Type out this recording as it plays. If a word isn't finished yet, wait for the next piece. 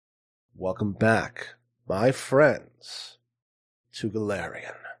Welcome back, my friends, to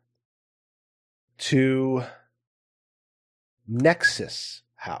Galarian. To Nexus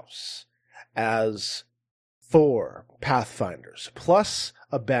House, as 4 Pathfinders, plus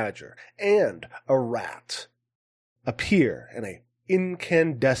a badger and a rat, appear in a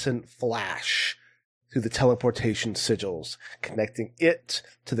incandescent flash through the teleportation sigils connecting it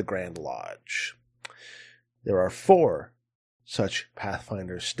to the Grand Lodge. There are 4 such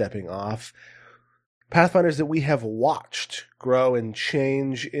Pathfinders stepping off, Pathfinders that we have watched grow and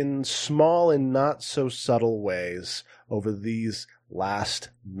change in small and not so subtle ways over these last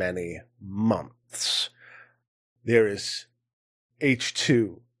many months. There is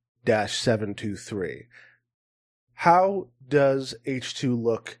H2-723. How does H2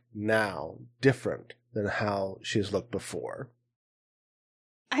 look now different than how she has looked before?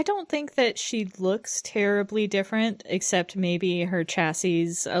 I don't think that she looks terribly different, except maybe her chassis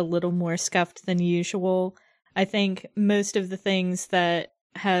is a little more scuffed than usual. I think most of the things that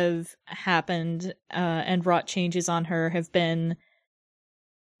have happened and wrought changes on her have been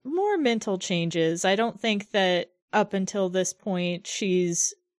more mental changes. I don't think that up until this point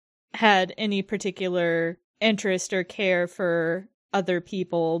she's had any particular interest or care for other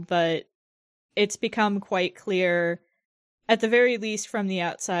people, but it's become quite clear, at the very least from the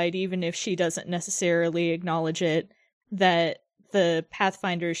outside, even if she doesn't necessarily acknowledge it, that the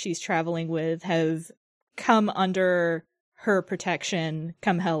Pathfinders she's traveling with have come under her protection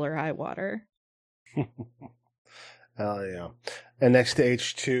come hell or high water. Hell yeah. And next to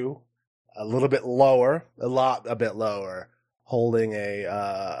H2, a bit lower, holding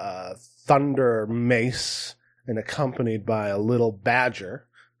a thunder mace and accompanied by a little badger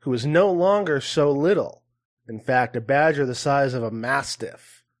who is no longer so little. In fact, a badger the size of a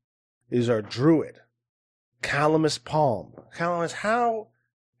mastiff is our druid, Calamus Palm. Calamus, how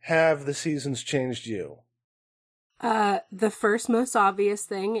have the seasons changed you? The first most obvious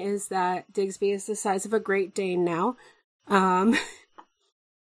thing is that Digsby is the size of a Great Dane now.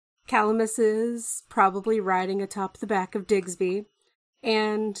 Calamus is probably riding atop the back of Digsby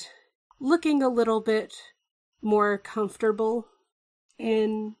and looking a little bit more comfortable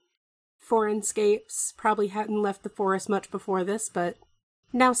in foreignscapes. Probably hadn't left the forest much before this, but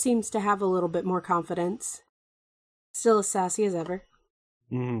now seems to have a little bit more confidence. Still as sassy as ever.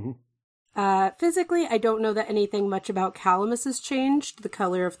 Mm-hmm. Physically, I don't know that anything much about Calamus has changed. The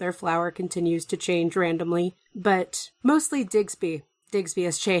color of their flower continues to change randomly, but mostly Digsby. Digsby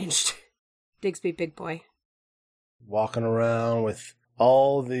has changed. Digsby big boy. Walking around with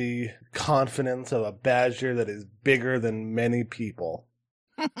all the confidence of a badger that is bigger than many people.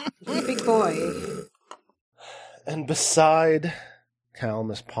 Big boy. And beside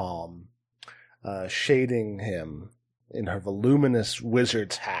Calamus Palm, shading him in her voluminous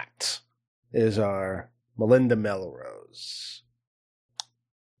wizard's hat, is our Melinda Melrose.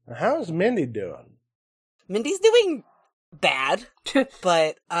 How's Mindy doing? Mindy's doing bad,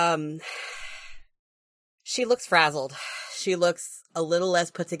 but she looks frazzled. She looks a little less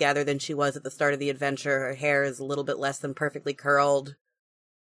put together than she was at the start of the adventure. Her hair is a little bit less than perfectly curled.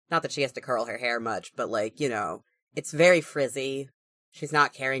 Not that she has to curl her hair much, but it's very frizzy. She's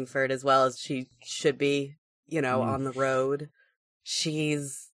not caring for it as well as she should be, on the road.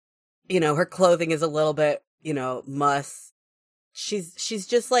 She's, her clothing is a little bit, muss. She's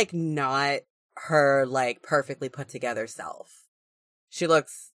just not her perfectly put together self. She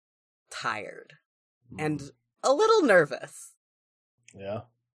looks tired and a little nervous. Yeah,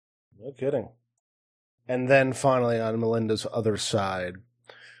 no kidding. And then finally on Melinda's other side,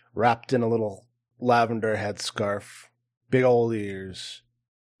 wrapped in a little lavender headscarf, big old ears,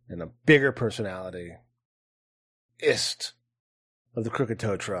 and a bigger personality, Ist of the Crooked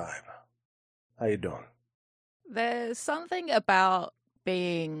Toe Tribe. How you doing? There's something about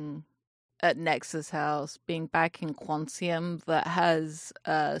being at Nexus House, being back in Quantium, that has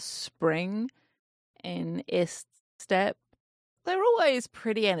a spring in Ist's step. They're always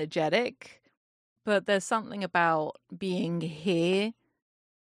pretty energetic, but there's something about being here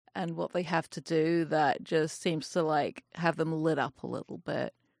and what they have to do that just seems to have them lit up a little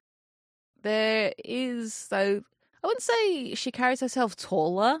bit. There is, though, I wouldn't say she carries herself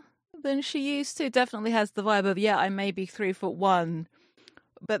taller than she used to. Definitely has the vibe of, I may be 3'1",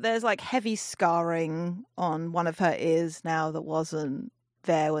 but there's heavy scarring on one of her ears now that wasn't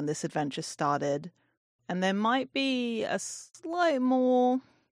there when this adventure started. And there might be a slight more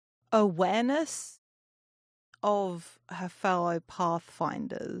awareness of her fellow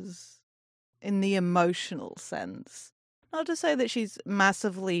Pathfinders in the emotional sense. Not to say that she's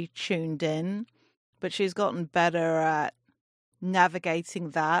massively tuned in, but she's gotten better at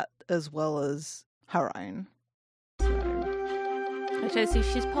navigating that as well as her own. Which I see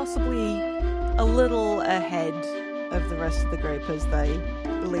she's possibly a little ahead of the rest of the group as they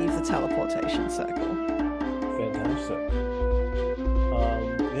leave the teleportation circle. Fantastic.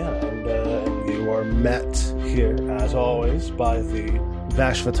 And you are met here, as always, by the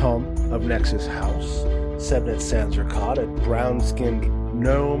Vashvatom of Nexus House, Sebnet Sanzerkot, a brown-skinned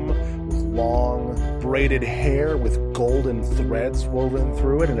gnome with long, braided hair with golden threads woven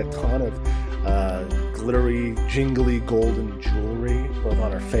through it and a ton of glittery, jingly golden jewelry, both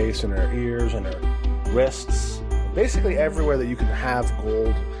on her face and her ears and her wrists. Basically everywhere that you can have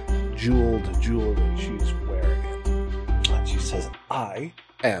gold, jeweled jewelry, she's wearing it. And she says, I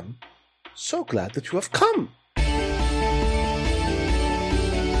am so glad that you have come.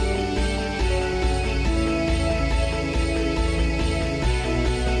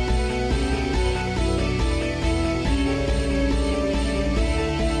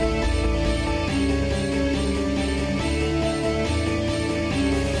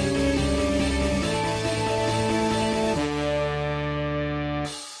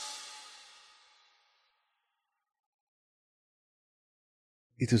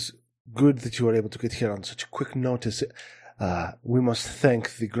 It is good that you are able to get here on such quick notice. We must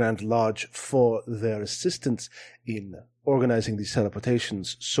thank the Grand Lodge for their assistance in organizing these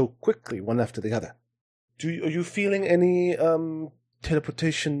teleportations so quickly, one after the other. Are you feeling any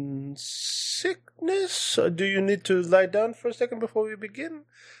teleportation sickness? Or do you need to lie down for a second before we begin?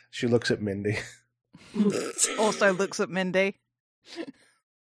 She looks at Mindy. Also looks at Mindy.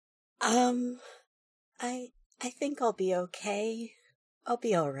 I think I'll be okay. I'll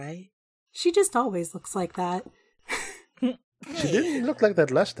be alright. She just always looks like that. She didn't look like that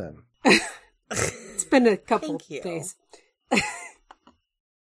last time. It's been a couple days.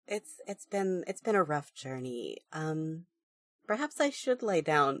 It's been a rough journey. Perhaps I should lay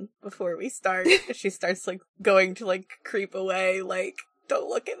down before we start. She starts going to creep away, don't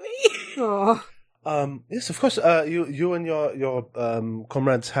look at me. Oh. Yes, of course. You and your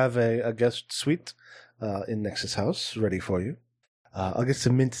comrades have a guest suite in Nexus House ready for you. I'll get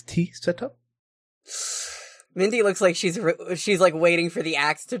some mint tea set up. Mindy looks like she's waiting for the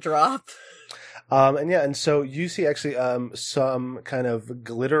axe to drop. And so you see actually some kind of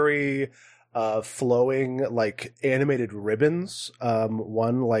glittery, flowing animated ribbons.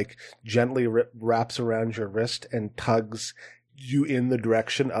 One gently wraps around your wrist and tugs you in the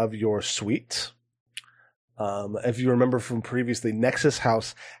direction of your suite. If you remember from previously, Nexus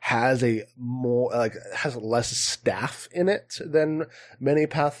House has has less staff in it than many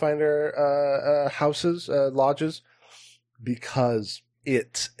Pathfinder houses, lodges, because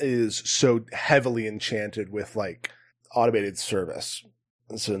it is so heavily enchanted with automated service.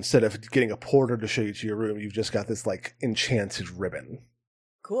 And so instead of getting a porter to show you to your room, you've just got this enchanted ribbon.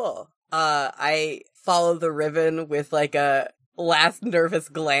 Cool. I follow the ribbon with a last nervous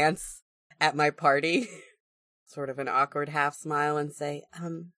glance at my party. Sort of an awkward half smile and say,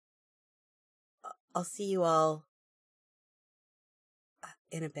 I'll see you all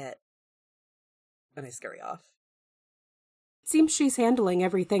in a bit. And I scurry off. It seems she's handling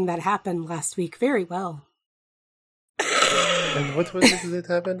everything that happened last week very well. And what was it that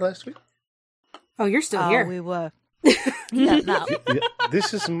happened last week? Oh, you're still here. We were. No.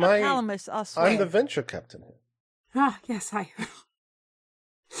 This is my... Calamus, I swear. I'm the venture captain here. Ah, yes, hi.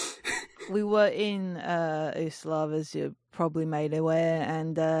 We were in Uslav, as you're probably made aware,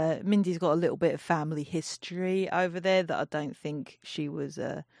 and Mindy's got a little bit of family history over there that I don't think she was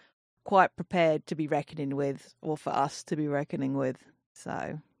quite prepared to be reckoning with, or for us to be reckoning with.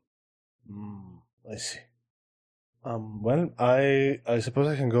 So, I see. Well, I suppose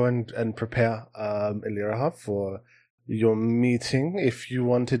I can go and prepare Eliraha for your meeting if you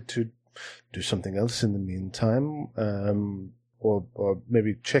wanted to do something else in the meantime. Or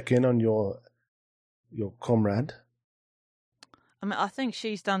maybe check in on your comrade. I mean, I think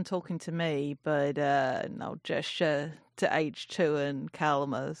she's done talking to me, but no gesture to H2 and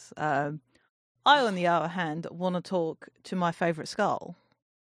Calamus. I, on the other hand, want to talk to my favourite skull.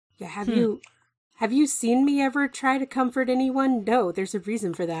 Yeah, have you seen me ever try to comfort anyone? No, there's a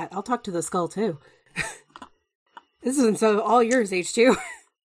reason for that. I'll talk to the skull too. This isn't so all yours, H2.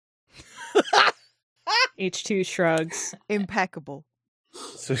 H2 shrugs. Impeccable.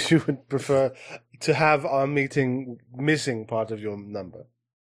 So you would prefer to have our meeting missing part of your number?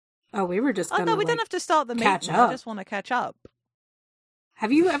 Oh, we were just gonna, no, we don't have to start the meeting. catch up. I just want to catch up.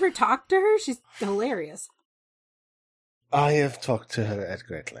 Have you ever talked to her? She's hilarious. I have talked to her at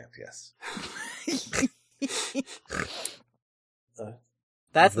great length, yes.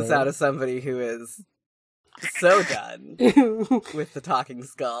 That's the sound of somebody who is so done with the talking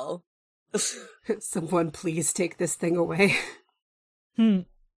skull. Someone please take this thing away. I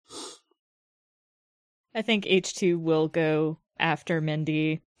think H2 will go after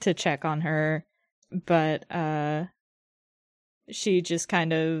Mindy to check on her, but she just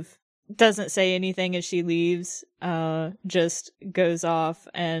kind of doesn't say anything as she leaves, just goes off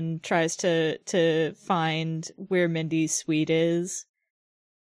and tries to find where Mindy's suite is.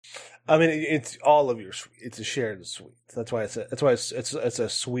 I mean, it's all of your suite. It's a shared suite. That's why it's a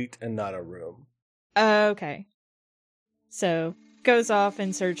suite and not a room. Okay. So goes off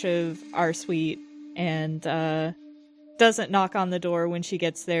in search of our suite and doesn't knock on the door when she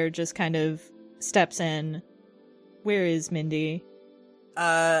gets there, just kind of steps in. Where is Mindy?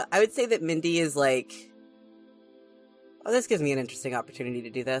 I would say that Mindy is like... Oh, this gives me an interesting opportunity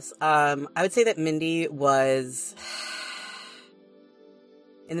to do this. I would say that Mindy was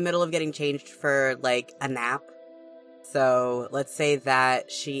in the middle of getting changed for, like, a nap. So let's say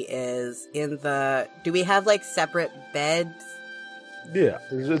that she is in the... Do we have, like, separate beds? Yeah,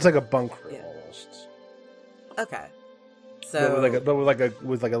 it's like a bunk room almost. Okay. So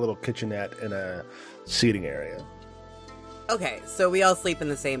with like a little kitchenette and a seating area. Okay, so we all sleep in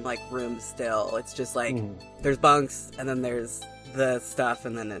the same, like, room still. It's just, like, there's bunks, and then there's the stuff,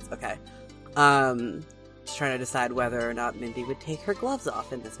 and then it's... Okay. Just trying to decide whether or not Mindy would take her gloves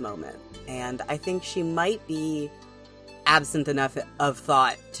off in this moment. And I think she might be absent enough of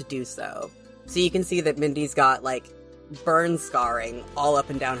thought to do so. So you can see that Mindy's got, like, burn scarring all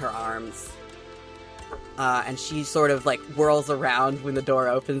up and down her arms. And she sort of, like, whirls around when the door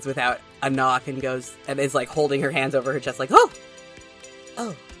opens without a knock and goes, and is, like, holding her hands over her chest, like,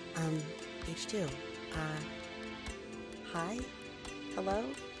 H2. Hi? Hello?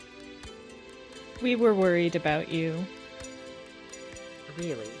 We were worried about you.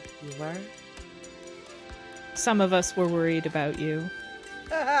 Really? You were? Some of us were worried about you.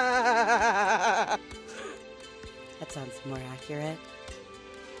 That sounds more accurate.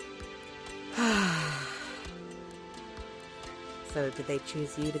 So did they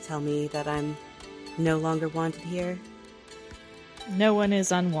choose you to tell me that I'm no longer wanted here? No one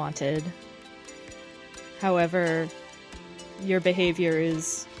is unwanted. However, your behavior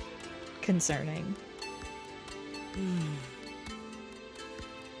is concerning.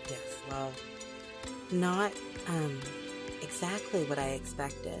 Yes, well, not exactly what I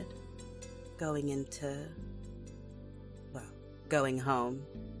expected going home.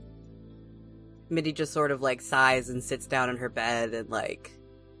 Mindy just sort of, like, sighs and sits down in her bed and, like,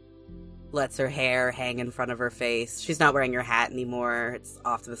 lets her hair hang in front of her face. She's not wearing her hat anymore. It's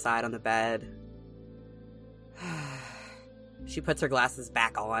off to the side on the bed. She puts her glasses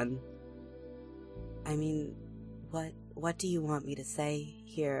back on. I mean, what do you want me to say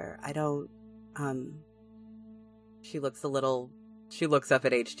here? I don't, She looks up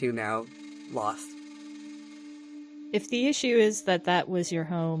at H2 now, lost. If the issue is that was your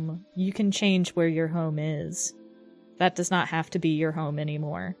home, you can change where your home is. That does not have to be your home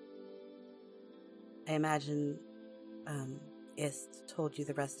anymore. I imagine, Ist told you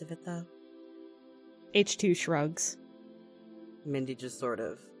the rest of it, though? H2 shrugs. Mindy just sort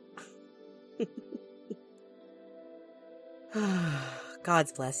of...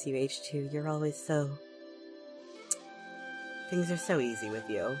 God's bless you, H2. You're always so... Things are so easy with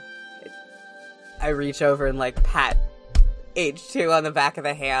you. I reach over and, like, pat H2 on the back of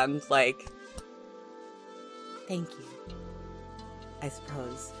the hand, like... Thank you. I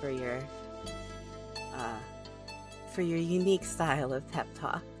suppose, for your unique style of pep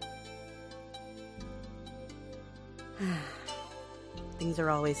talk. Things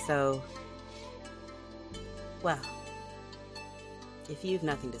are always so... Well, if you've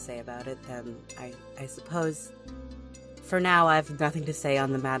nothing to say about it, then I suppose for now I have nothing to say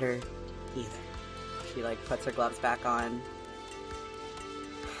on the matter either. She, like, puts her gloves back on.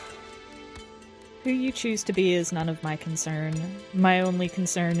 Who you choose to be is none of my concern. My only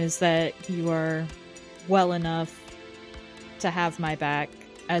concern is that you are well enough to have my back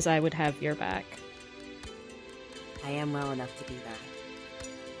as I would have your back. I am well enough to do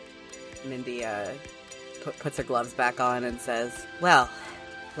that. Mindy puts her gloves back on and says, well,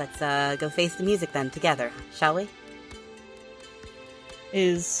 let's go face the music then together, shall we?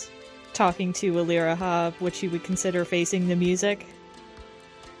 Is talking to Alira Ha what you would consider facing the music?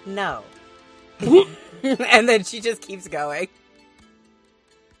 No. And then she just keeps going.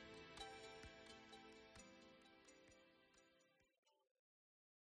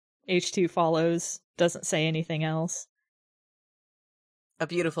 H2 follows, doesn't say anything else. A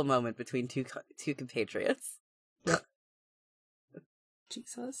beautiful moment between two compatriots. Yep.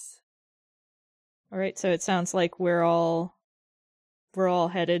 Jesus. Alright, so it sounds like we're all we're all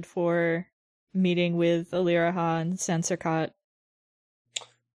headed for meeting with Aliraha and Sensorcott.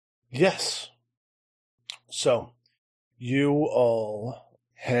 Yes. So, you all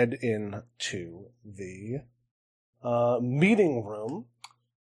head into the meeting room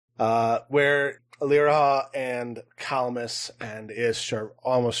where Aliraha and Calmus and Ish are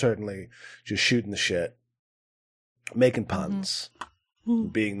almost certainly just shooting the shit, making puns,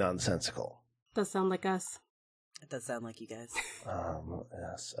 being nonsensical. Does sound like us. It does sound like you guys.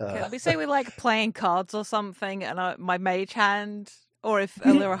 Yes. Can we say we're like playing cards or something, and my mage hand, or if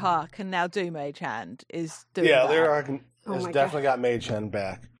Aliraha can now do mage hand, is doing that? Aliraha has my definitely got mage hand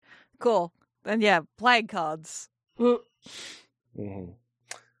back. Cool. Then yeah, playing cards. Mm-hmm.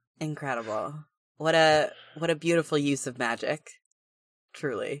 Incredible. What a beautiful use of magic.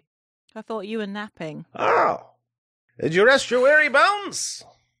 Truly. I thought you were napping. Oh! Did you rest your weary bones?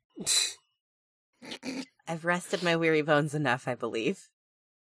 I've rested my weary bones enough, I believe.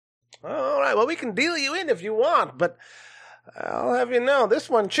 All right, well, we can deal you in if you want, but I'll have you know, this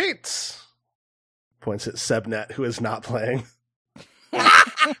one cheats. Points at Sebnet, who is not playing.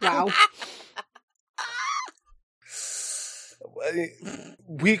 Wow.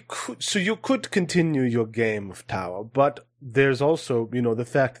 So you could continue your game of Tower, but there's also, the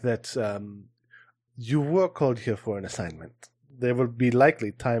fact that you were called here for an assignment. There will be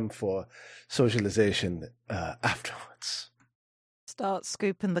likely time for socialization afterwards. Start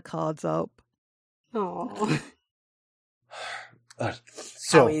scooping the cards up. Oh.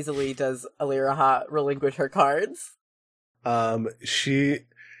 So how easily does Aliraha relinquish her cards? Aliraha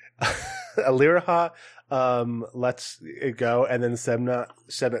lets it go, and then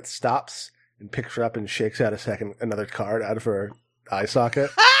Sebnet stops and picks her up and shakes out another card out of her eye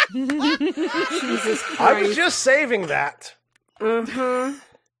socket. Jesus Christ. I was just saving that. Uh-huh.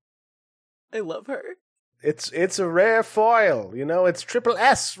 I love her. It's a rare foil, it's triple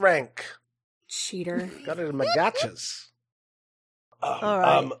S rank. Cheater. Got it in my gotchas. All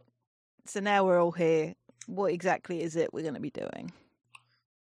right. So now we're all here. What exactly is it we're going to be doing?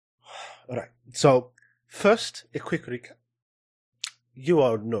 All right. So, first, a quick recap. You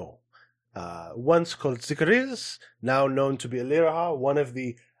all know, once called Zikariz, now known to be Aliraha, one of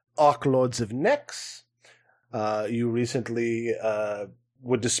the Arch Lords of Nex. You recently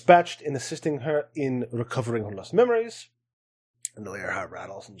were dispatched in assisting her in recovering her lost memories. And Aliraha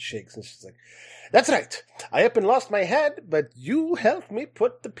rattles and shakes, and she's like, "That's right. I up and lost my head, but you helped me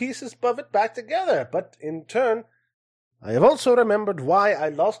put the pieces of it back together. But in turn, I have also remembered why I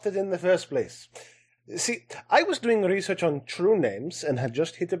lost it in the first place. See, I was doing research on true names and had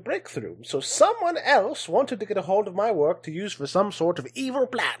just hit a breakthrough, so someone else wanted to get a hold of my work to use for some sort of evil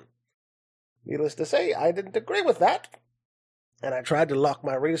plan. Needless to say, I didn't agree with that, and I tried to lock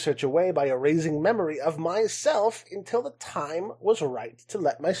my research away by erasing memory of myself until the time was right to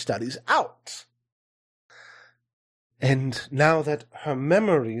let my studies out. And now that her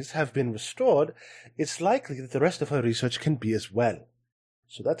memories have been restored, it's likely that the rest of her research can be as well.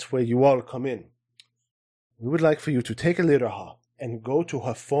 So that's where you all come in. We would like for you to take Aliraha and go to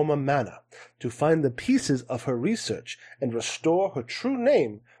her former manor to find the pieces of her research and restore her true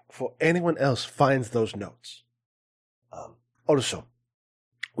name before anyone else finds those notes. Also,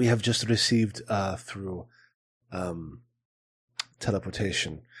 we have just received through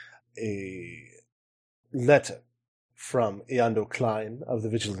teleportation a letter from Eando Klein of the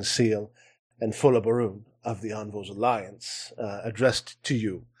Vigilant Seal and Fulla Baroon of the Envoys Alliance, addressed to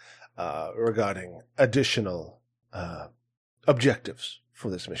you regarding additional objectives for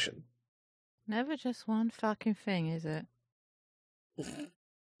this mission. Never just one fucking thing, is it?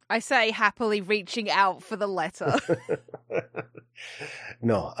 I say, happily reaching out for the letter.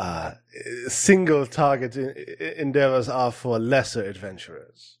 No, single target endeavors are for lesser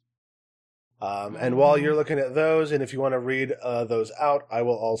adventurers. And while you're looking at those, and if you want to read those out, I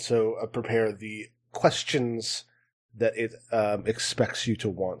will also prepare the questions that it expects you to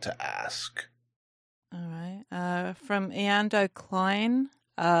want to ask. All right. From Eando Klein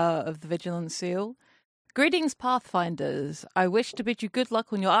of the Vigilant Seal. Greetings, Pathfinders. I wish to bid you good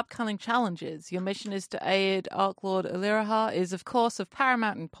luck on your upcoming challenges. Your mission is to aid Archlord Aliraha is, of course, of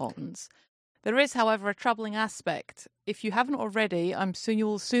paramount importance. There is, however, a troubling aspect. If you haven't already, you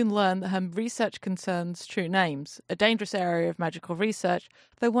will soon learn that her research concerns true names, a dangerous area of magical research,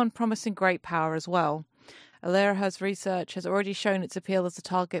 though one promising great power as well. Aliraha's research has already shown its appeal as a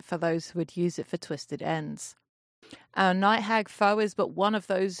target for those who would use it for twisted ends. Our night hag foe is but one of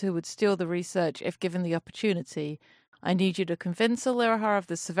those who would steal the research if given the opportunity. I need you to convince Aliraha of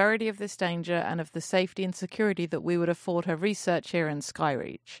the severity of this danger and of the safety and security that we would afford her research here in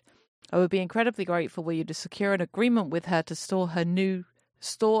Skyreach. I would be incredibly grateful were you to secure an agreement with her to store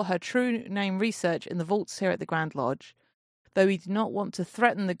her true name research in the vaults here at the Grand Lodge. Though we do not want to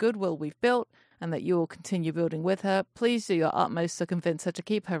threaten the goodwill we've built, and that you will continue building with her, please do your utmost to convince her to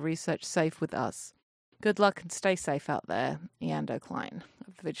keep her research safe with us. Good luck and stay safe out there, Eando Klein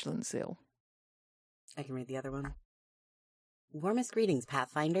of the Vigilant Seal. I can read the other one. Warmest greetings,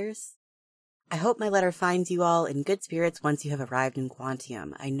 Pathfinders. I hope my letter finds you all in good spirits once you have arrived in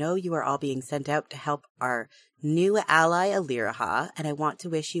Quantium. I know you are all being sent out to help our new ally, Aliraha, and I want to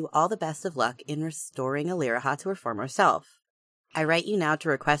wish you all the best of luck in restoring Aliraha to her former self. I write you now to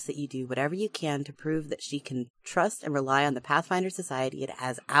request that you do whatever you can to prove that she can trust and rely on the Pathfinder Society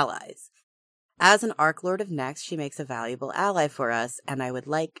as allies. As an Arc Lord of Nex, she makes a valuable ally for us, and I would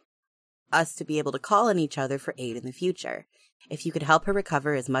like us to be able to call on each other for aid in the future. If you could help her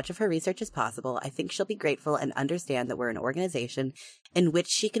recover as much of her research as possible, I think she'll be grateful and understand that we're an organization in which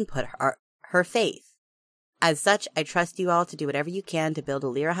she can put her faith. As such, I trust you all to do whatever you can to build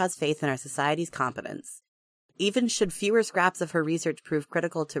Aliraha's faith in our society's competence. Even should fewer scraps of her research prove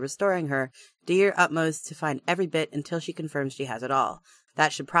critical to restoring her, do your utmost to find every bit until she confirms she has it all.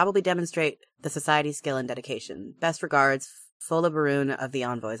 That should probably demonstrate the society's skill and dedication. Best regards, Fola Baroon of the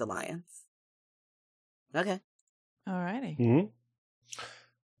Envoys Alliance. Okay. Alrighty.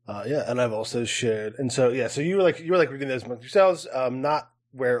 Mm-hmm. Yeah, and I've also shared, and so you were reading those amongst yourselves, not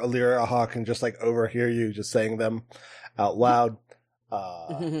where Aliraha can just like overhear you just saying them out loud,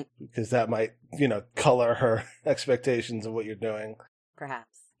 because that might color her expectations of what you're doing.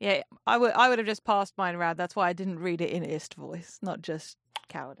 Perhaps. Yeah, I would have just passed mine around. That's why I didn't read it in Ist voice, not just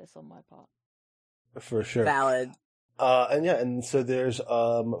cowardice on my part. For sure. Valid. And so there's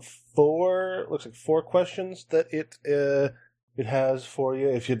four questions that it has for you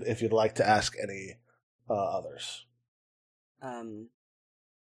if you'd like to ask any others.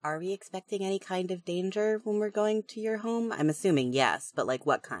 Are we expecting any kind of danger when we're going to your home? I'm assuming yes, but like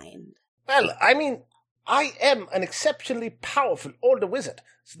what kind? Well, I mean, I am an exceptionally powerful older wizard,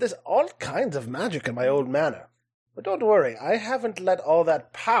 so there's all kinds of magic in my old manor. But don't worry, I haven't let all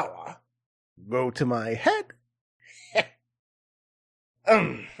that power go to my head.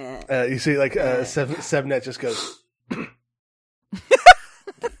 You see, like, Sevnet just goes...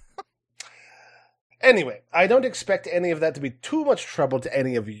 Anyway, I don't expect any of that to be too much trouble to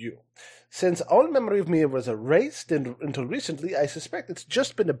any of you. Since all memory of me was erased until recently, I suspect it's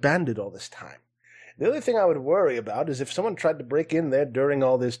just been abandoned all this time. The only thing I would worry about is if someone tried to break in there during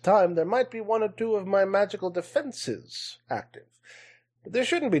all this time, there might be one or two of my magical defenses active. But there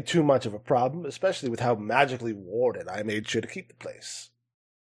shouldn't be too much of a problem, especially with how magically warded I made sure to keep the place.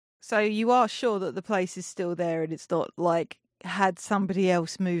 So you are sure that the place is still there and it's not like had somebody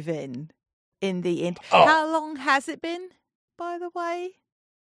else move in the end? Oh. How long has it been, by the way?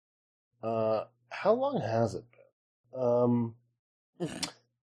 How long has it been?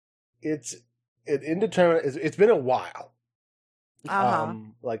 It's indeterminate. It's been a while.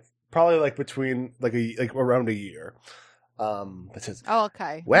 Probably between around a year. It says, oh,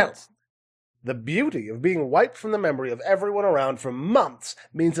 okay. Well, the beauty of being wiped from the memory of everyone around for months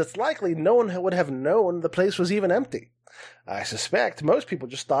means it's likely no one would have known the place was even empty. I suspect most people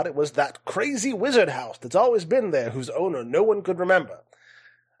just thought it was that crazy wizard house that's always been there, whose owner no one could remember.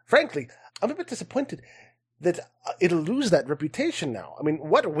 Frankly, I'm a bit disappointed that it'll lose that reputation now. I mean,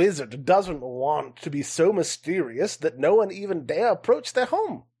 what wizard doesn't want to be so mysterious that no one even dare approach their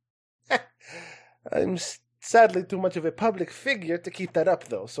home? I'm sadly too much of a public figure to keep that up,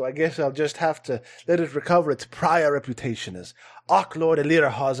 though, so I guess I'll just have to let it recover its prior reputation as Archlord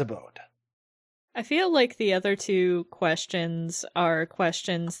Aliraha's abode. I feel like the other two questions are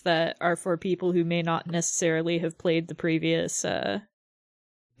questions that are for people who may not necessarily have played the previous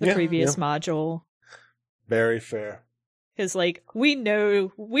module. Very fair. Because, we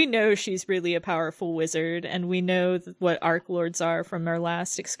know she's really a powerful wizard, and we know what Archlords are from our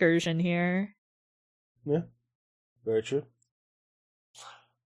last excursion here. Yeah, very true.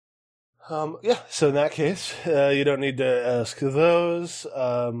 So in that case, you don't need to ask those.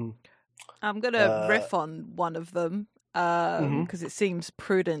 I'm going to riff on one of them, because it seems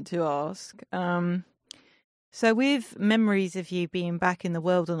prudent to ask. So with memories of you being back in the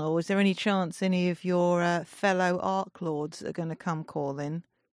world and all, is there any chance any of your fellow Arc Lords are going to come calling?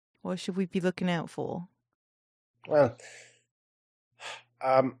 What should we be looking out for? Well,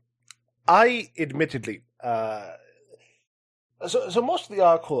 I admittedly, so most of the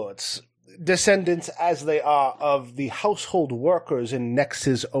Arc Lords, descendants as they are of the household workers in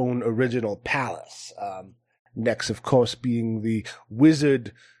Nex's own original palace. Nex, of course, being the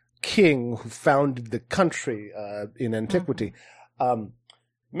wizard king who founded the country in antiquity.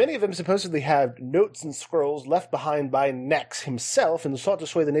 Many of them supposedly have notes and scrolls left behind by Nex himself and sought to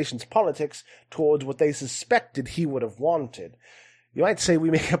sway the nation's politics towards what they suspected he would have wanted. You might say we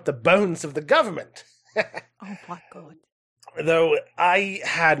make up the bones of the government. Oh my god. Though I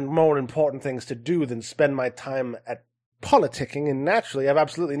had more important things to do than spend my time at politicking, and naturally I have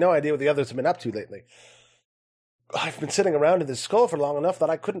absolutely no idea what the others have been up to lately. I've been sitting around in this skull for long enough that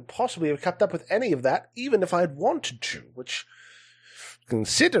I couldn't possibly have kept up with any of that, even if I'd wanted to, which,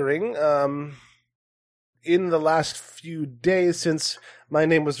 considering, in the last few days since my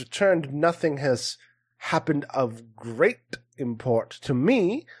name was returned, nothing has happened of great import to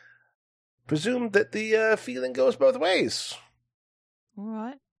me. Presume that the feeling goes both ways. All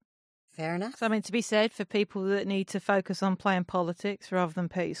right. Fair enough. Something to be said for people that need to focus on playing politics rather than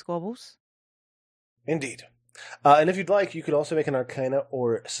petty squabbles. Indeed. And if you'd like, you could also make an Arcana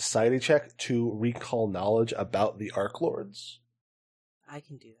or Society check to recall knowledge about the Arc Lords. I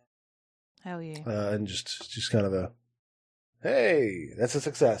can do that. Hell yeah. And just kind of a, hey, that's a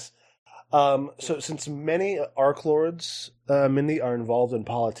success. So since many Arc Lords, Mindy, are involved in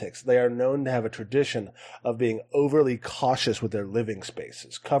politics, they are known to have a tradition of being overly cautious with their living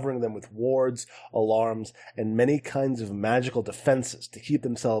spaces, covering them with wards, alarms, and many kinds of magical defenses to keep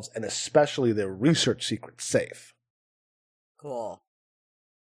themselves and especially their research secrets safe. Cool.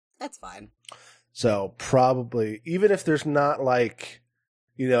 That's fine. So probably, even if there's not like,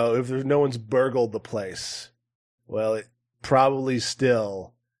 if there's no one's burgled the place, well, it probably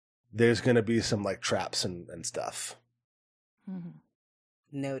still... there's going to be some, like, traps and stuff. Mm-hmm.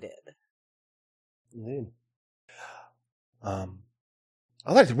 Noted. Indeed. All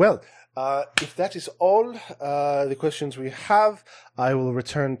right, well, if that is all the questions we have, I will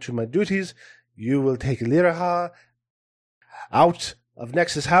return to my duties. You will take Lyraha out of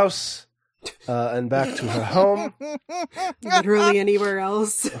Nex's house and back to her home. Literally anywhere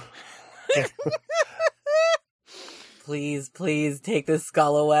else. Please take this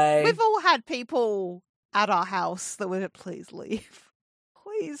skull away. We've all had people at our house that would please leave.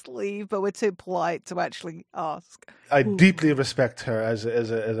 Please leave, but we're too polite to actually ask. I deeply respect her as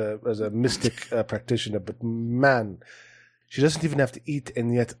a mystic practitioner, but man, she doesn't even have to eat,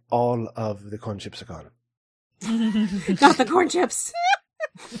 and yet all of the corn chips are gone. Not the corn chips.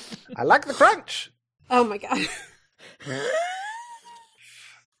 I like the crunch. Oh my god.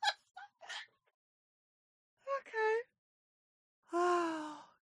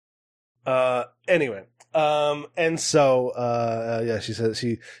 Anyway, and so, yeah, she says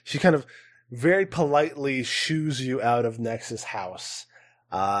she kind of very politely shoos you out of Nex's house,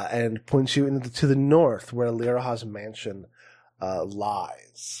 and points you to the north where Lyraha's mansion,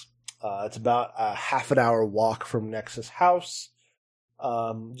 lies. It's about a half an hour walk from Nex's house.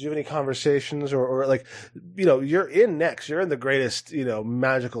 Do you have any conversations or like, you're in Nex, you're in the greatest,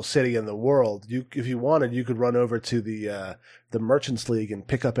 magical city in the world. If you wanted, you could run over to the Merchants League and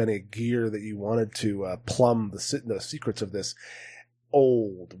pick up any gear that you wanted to plumb the secrets of this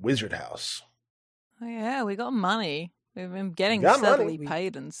old wizard house. Oh yeah, we got money. We've been getting Got steadily money.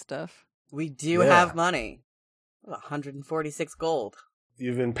 paid and stuff. We do have money. 146 gold.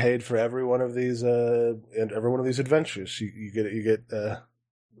 You've been paid for every one of these adventures. You get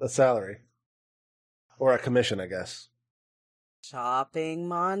a salary or a commission, I guess. Shopping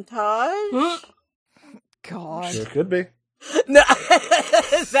montage? God. Sure could be. No,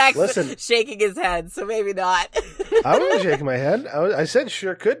 Zach's Listen. shaking his head, so maybe not. I wasn't shaking my head. I said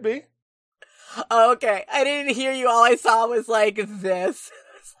sure could be. Oh, okay. I didn't hear you. All I saw was like this.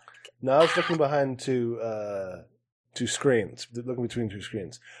 No, I was looking behind two screens, looking between two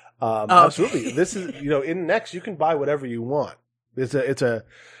screens. Okay. Absolutely. This is, in Next, you can buy whatever you want.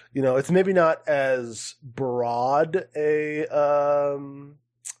 It's maybe not as broad a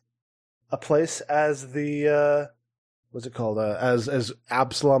place as the, what's it called? As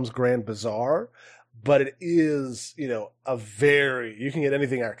Absalom's Grand Bazaar, but it is, you can get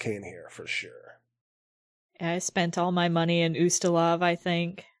anything arcane here for sure. I spent all my money in Ustalav, I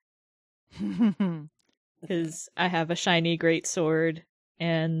think. Because I have a shiny great sword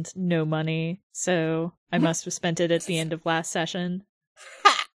and no money, so I must have spent it at the end of last session.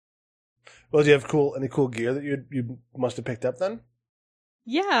 Well, do you have any cool gear that you must have picked up then?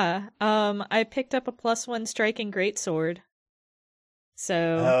 Yeah, I picked up a +1 striking great sword. So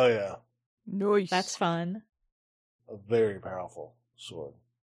Oh yeah, Nice. that's fun. a very powerful sword.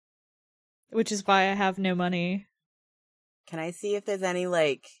 Which is why I have no money. Can I see if there's any,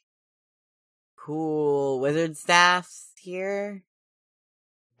 like, cool wizard staffs here?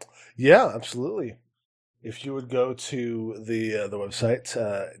 Yeah, absolutely. If you would go to the website,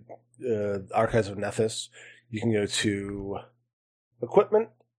 Archives of Nethys, you can go to Equipment,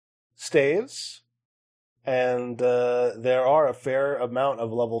 staves, and there are a fair amount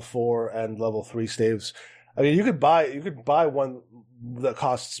of level 4 and level 3 staves. I mean, you could buy one that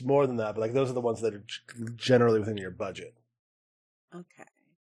costs more than that, but like those are the ones that are generally within your budget. Okay.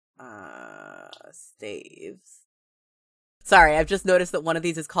 Staves. Sorry, I've just noticed that one of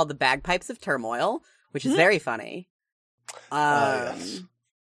these is called the Bagpipes of Turmoil, which is very funny. Yes.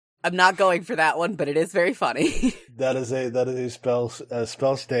 I'm not going for that one, but it is very funny. That is a spell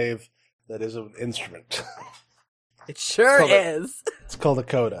stave that is an instrument. It sure is. It's called a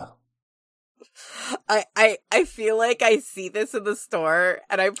coda. I feel like I see this in the store,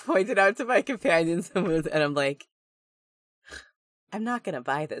 and I point it out to my companions, and I'm like, I'm not gonna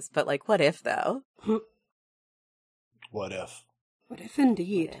buy this, but like, what if though? What if? What if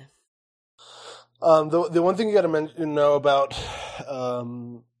indeed? The one thing you got to know about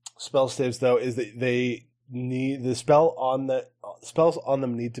spell staves though is that they need the spells on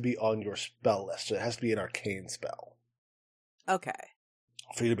them need to be on your spell list. So it has to be an arcane spell. Okay.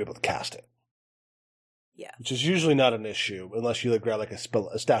 For you to be able to cast it. Yeah. Which is usually not an issue unless you grab like a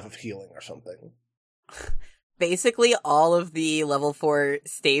staff of healing or something. Basically, all of the level 4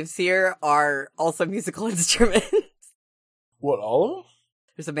 staves here are also musical instruments. What, all of them?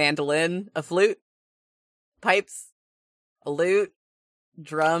 There's a mandolin, a flute, pipes, a lute,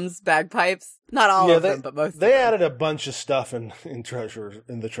 drums, bagpipes. Not all of them, but most. They added a bunch of stuff in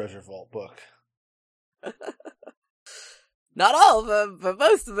the Treasure Vault book. Not all of them, but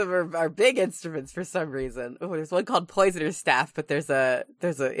most of them are big instruments for some reason. Oh, there's one called Poisoner's Staff, but it's a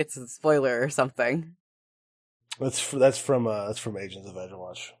spoiler or something. That's from Agents of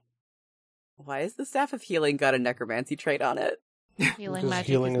Overwatch. Why has the Staff of Healing got a necromancy trait on it? Healing magic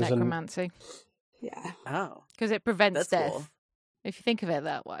is necromancy. Yeah. Oh. Because it prevents death. Cool. If you think of it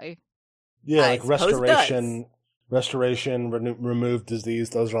that way. Yeah, like restoration, remove disease,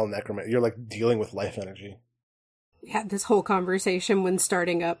 those are all necromancy. You're like dealing with life energy. We had this whole conversation when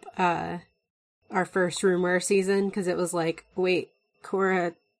starting up our first RuneWare season, because it was like, wait,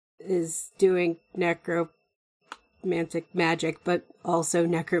 Cora is doing necromantic magic, but also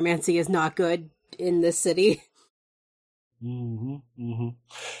necromancy is not good in this city. Mm-hmm. Mm-hmm.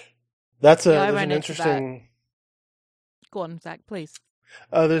 There's an interesting. Go on, Zach, please.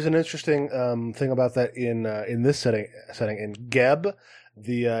 There's an interesting thing about that in this setting in Geb,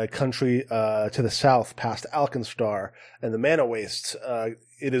 the country to the south past Alkenstar and the Mana Wastes.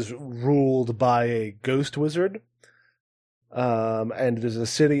 It is ruled by a ghost wizard, and it is a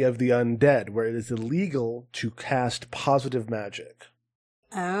city of the undead where it is illegal to cast positive magic.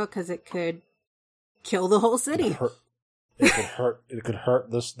 Oh, because it could kill the whole city. It could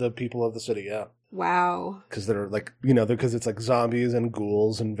hurt the people of the city. Yeah. Wow. Because they're because it's like zombies and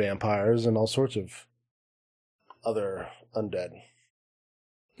ghouls and vampires and all sorts of other undead.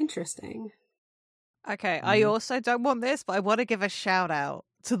 Interesting. Okay, I also don't want this, but I want to give a shout out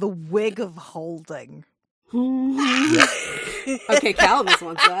to the Wig of Holding. Okay, Calamus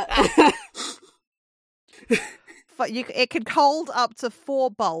wants that. But it could hold up to 4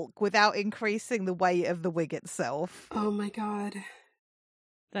 bulk without increasing the weight of the wig itself. Oh my god.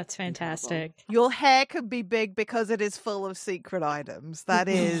 That's fantastic. Your hair can be big because it is full of secret items. That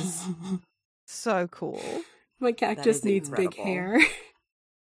is so cool. My cactus needs big hair.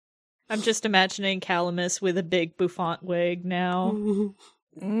 I'm just imagining Calamus with a big bouffant wig now.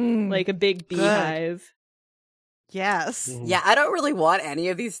 Like a big beehive. Good. Yes. Yeah, I don't really want any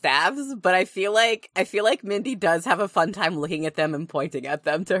of these staffs, but I feel like Mindy does have a fun time looking at them and pointing at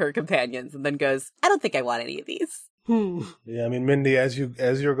them to her companions, and then goes, "I don't think I want any of these." Yeah, I mean, Mindy, as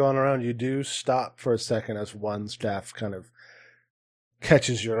you're going around, you do stop for a second as one staff kind of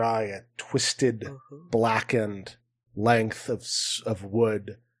catches your eye, a twisted, blackened length of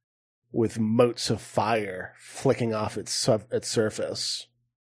wood with motes of fire flicking off its surface.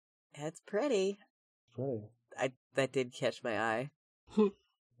 It's pretty. That did catch my eye.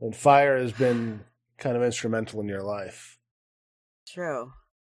 And fire has been kind of instrumental in your life. True.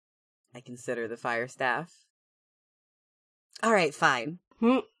 I consider the fire staff. All right, fine.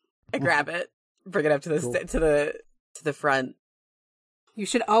 I grab it, bring it up to the front. You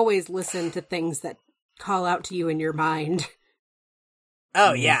should always listen to things that call out to you in your mind.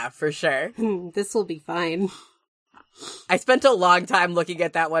 Oh yeah, for sure. This will be fine. I spent a long time looking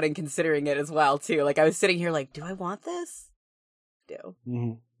at that one and considering it as well, too. Like, I was sitting here like, do I want this? You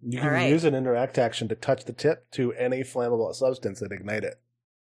can use an interact action to touch the tip to any flammable substance and ignite it.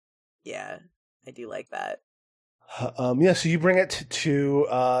 Yeah, I do like that. So you bring it to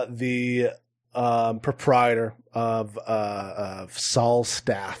the proprietor of Saul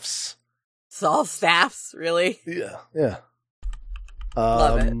Staffs. Saul Staffs, really? Yeah.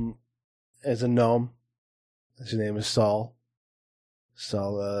 Love it. is a gnome. His name is Saul.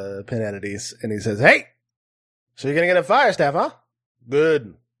 Saul Panetides. And he says, "Hey! So you're going to get a fire staff, huh?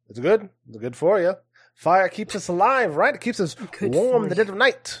 Good. It's good. It's good for you. Fire keeps us alive, right? It keeps us warm in the dead of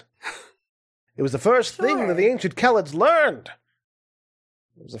night. It was the first thing that the ancient Kellids learned.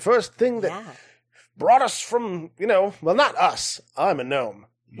 It was the first thing that brought us from, well, not us. I'm a gnome.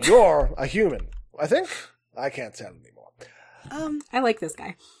 You're a human. I think? I can't tell anymore. I like this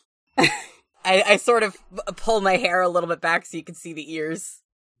guy. I sort of pull my hair a little bit back so you can see the ears.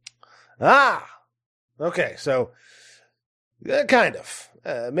 Ah! Okay, so kind of.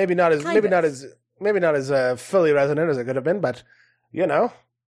 Maybe not as fully resonant as it could have been, but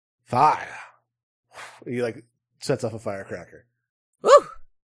fire. He sets off a firecracker. Woo!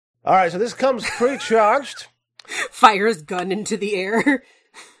 All right, so this comes pre-charged. Fires gun into the air.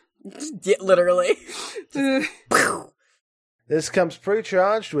 Yeah, literally. This comes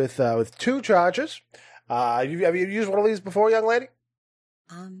pre-charged with 2 charges. Have you used one of these before, young lady?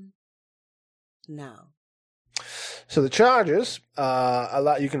 No. So the charges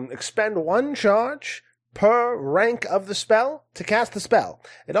allow you can expend 1 charge per rank of the spell to cast the spell.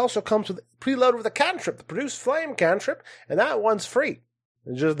 It also comes preloaded with a cantrip, the Produce Flame cantrip, and that one's free.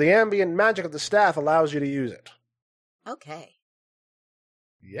 It's just the ambient magic of the staff allows you to use it. Okay.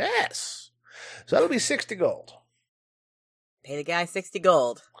 Yes. So that'll be 60 gold. Pay the guy 60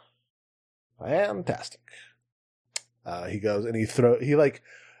 gold. Fantastic. He goes and he puts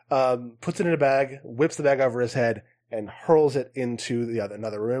it in a bag, whips the bag over his head, and hurls it into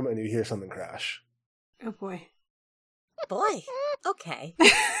another room, and you hear something crash. Oh boy. Boy. Okay.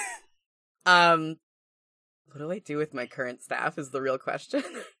 What do I do with my current staff is the real question.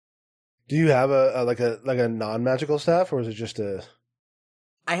 Do you have a non-magical staff, or is it just a...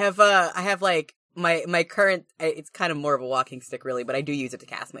 I have my current, it's kind of more of a walking stick really, but I do use it to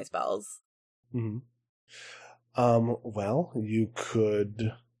cast my spells. Mm-hmm. Well, you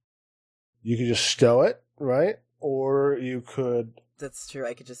could just stow it, right? Or you could... That's true,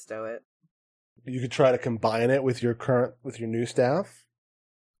 I could just stow it. You could try to combine it with your new staff.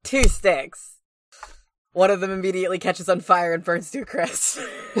 2 sticks. One of them immediately catches on fire and burns to a crisp.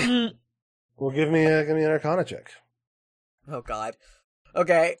 Well, give me an Arcana check. Oh God.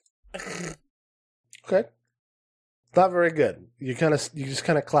 Okay. Okay. Not very good. You just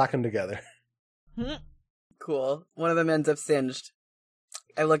kind of clack them together. Cool. One of them ends up singed.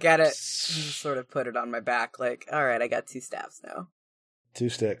 I look at it and sort of put it on my back, all right, I got 2 staffs now. 2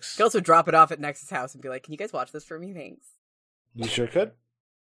 sticks. I could also drop it off at Nex's house and be like, can you guys watch this for me? Thanks. You sure could.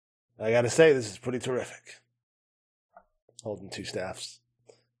 I gotta say, this is pretty terrific. Holding 2 staffs.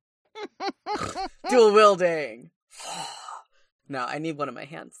 Dual wielding. No, I need one in my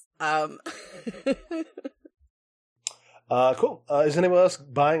hands. Cool. Is anyone else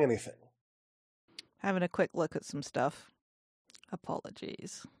buying anything? Having a quick look at some stuff.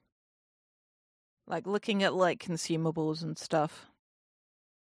 Apologies. Looking at consumables and stuff.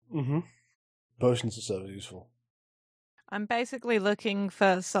 Mm-hmm. Potions are so useful. I'm basically looking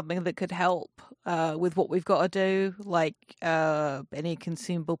for something that could help with what we've got to do, any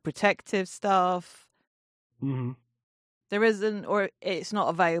consumable protective stuff. Mm-hmm. There isn't, or it's not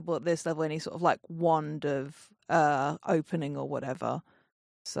available at this level, any sort of wand of opening or whatever.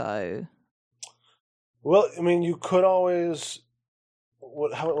 So, well, I mean, you could always.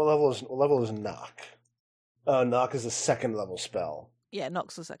 What level is knock? Knock is a 2nd level spell. Yeah,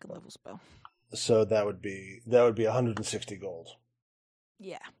 knock's a 2nd level spell. So that would be 160 gold.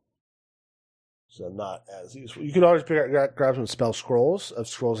 Yeah. So not as useful. You could always grab some spell scrolls of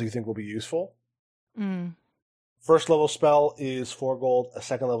scrolls that you think will be useful. Mm. 1st level spell is 4 gold. A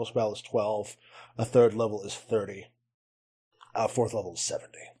 2nd level spell is 12. A 3rd level is 30. 4th level is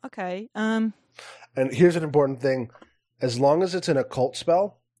 70. Okay. And here's an important thing: as long as it's an occult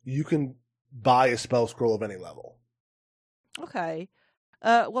spell, you can buy a spell scroll of any level. Okay.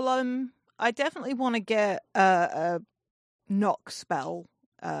 Well, I definitely want to get a knock spell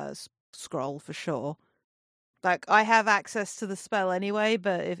scroll for sure. I have access to the spell anyway,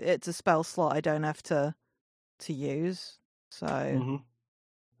 but if it's a spell slot, I don't have to use. So, Mm-hmm.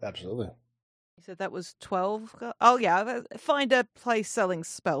 Absolutely. You said that was 12. Oh yeah, find a place selling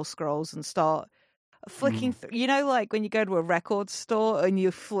spell scrolls and start flicking. When you go to a record store and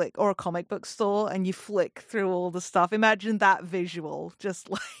you flick, or a comic book store and you flick through all the stuff. Imagine that visual, just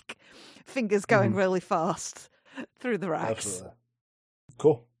fingers going really fast through the racks. Absolutely.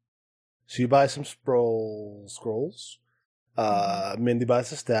 Cool. So you buy some scrolls. Mindy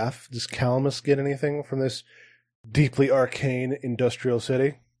buys a staff. Does Calamus get anything from this deeply arcane industrial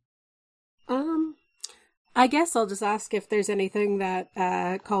city? I guess I'll just ask if there's anything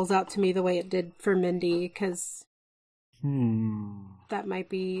that calls out to me the way it did for Mindy, because that might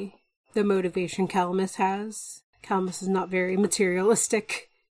be the motivation Calamus has. Calamus is not very materialistic.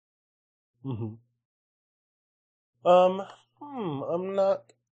 Mm-hmm. I'm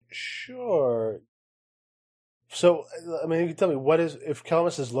not sure. So, I mean, you can tell me if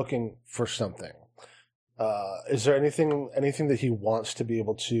Calamus is looking for something, is there anything that he wants to be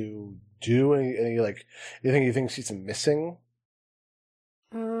able to do? Anything he thinks he's missing?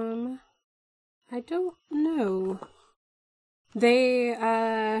 I don't know. They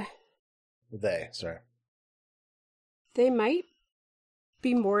might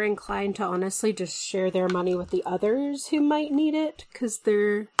be more inclined to honestly just share their money with the others who might need it, because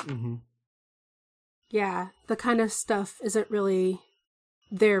they're... Mm-hmm. Yeah, the kind of stuff isn't really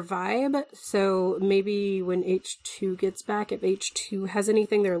their vibe, so maybe when H2 gets back, if H2 has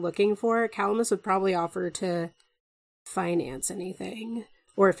anything they're looking for, Calamus would probably offer to finance anything,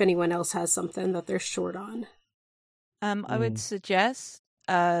 or if anyone else has something that they're short on. I would suggest,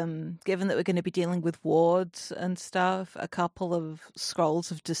 given that we're going to be dealing with wards and stuff, a couple of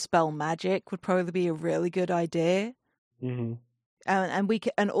scrolls of Dispel Magic would probably be a really good idea. Mm-hmm.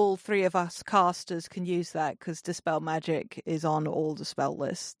 And all three of us casters can use that because Dispel Magic is on all the spell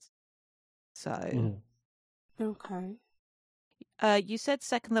lists. So, Okay. You said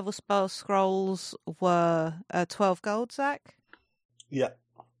second level spell scrolls were 12 gold, Zach? Yeah.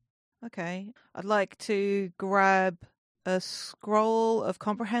 Okay. I'd like to grab a scroll of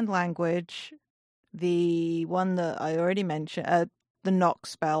Comprehend Language, the one that I already mentioned, the Knock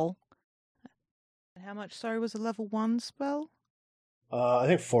spell. How much, sorry, was a level 1 spell? I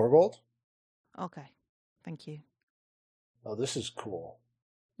think 4 gold. Okay. Thank you. Oh, this is cool.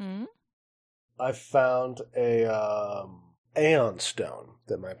 Hmm? I found a Aeon Stone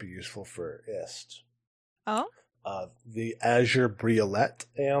that might be useful for Ist. Oh? The Azure Briolette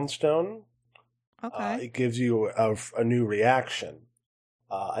Aeon Stone. Okay. It gives you a new reaction.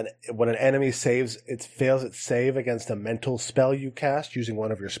 And when an enemy fails its save against a mental spell you cast using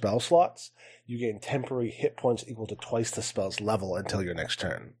one of your spell slots, you gain temporary hit points equal to twice the spell's level until your next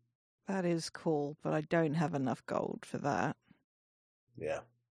turn. That is cool, but I don't have enough gold for that. Yeah.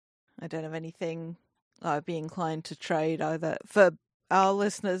 I don't have anything I'd be inclined to trade either. For our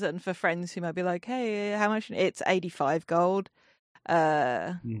listeners and for friends who might be like, hey, how much? It's 85 gold.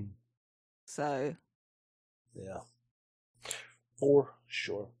 So. Yeah. For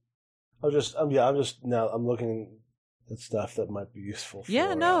sure. I'm looking at stuff that might be useful for...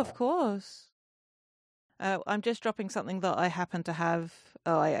 Yeah, no, of course. I'm just dropping something that I happen to have.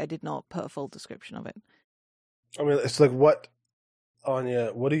 Oh, I did not put a full description of it. I mean, it's like, what, Anya,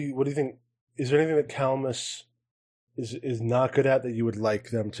 what do you think? Is there anything that Calamus is not good at that you would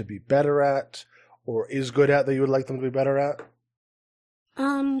like them to be better at, or is good at that you would like them to be better at?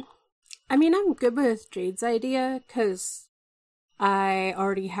 I mean, I'm good with Jade's idea, because I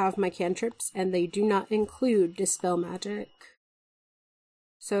already have my cantrips, and they do not include Dispel Magic.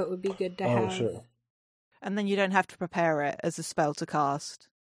 So it would be good to have... Sure. And then you don't have to prepare it as a spell to cast.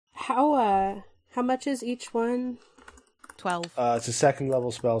 How much is each one? 12. It's a second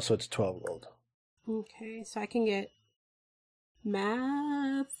level spell, so it's 12 gold. Okay, so I can get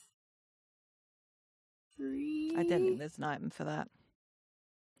math 3. I don't think there's an item for that.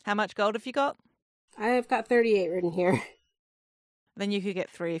 How much gold have you got? I've got 38 written here. Then you could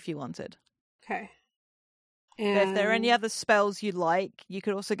get 3 if you wanted. Okay. And if there are any other spells you like, you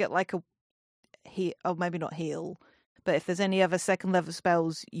could also get like maybe not heal, but if there's any other second level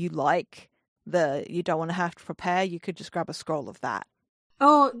spells you like that you don't want to have to prepare, you could just grab a scroll of that.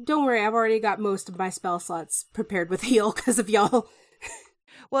 Oh, don't worry, I've already got most of my spell slots prepared with heal because of y'all.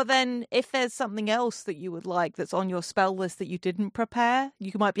 Well, then, if there's something else that you would like that's on your spell list that you didn't prepare,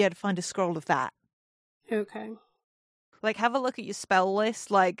 you might be able to find a scroll of that. Okay. Like, have a look at your spell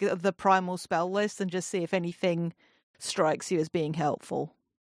list, like the primal spell list, and just see if anything strikes you as being helpful.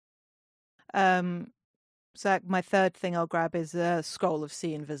 Zach, my third thing I'll grab is a scroll of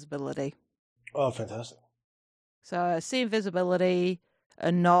See Invisibility. Oh, fantastic. So, See Invisibility,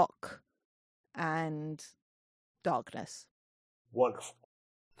 a Knock, and Darkness. Wonderful.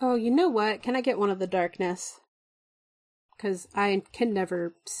 Oh, you know what? Can I get one of the Darkness? Because I can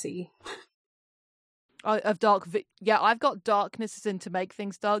never see. Of yeah, I've got Darkness as in to make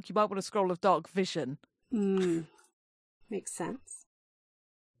things dark. You might want a scroll of Dark Vision. Makes sense.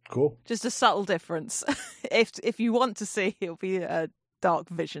 Cool. Just a subtle difference. If you want to see, it'll be a Dark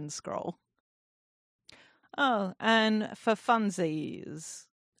Vision scroll. Oh, and for funsies,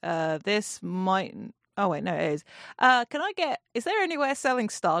 this might... Oh, wait, no, it is. Is there anywhere selling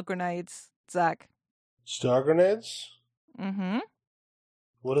star grenades, Zach? Star grenades? Mm-hmm.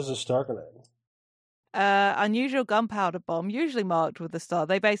 What is a star grenade? Unusual gunpowder bomb, usually marked with a star.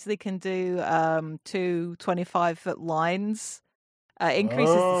 They basically can do 2 25-foot lines.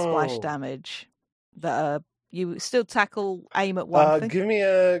 Increases the splash damage. You still aim at one thing. Give me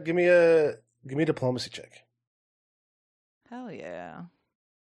a diplomacy check. Hell yeah!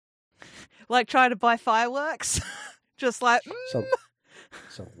 Like trying to buy fireworks, just like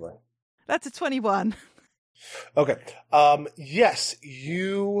something like. That's a 21. Okay. Yes,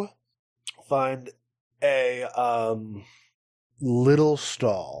 you find a little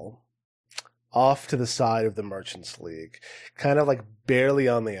stall off to the side of the Merchants League, kind of like barely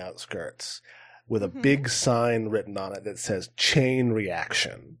on the outskirts, with a big sign written on it that says "Chain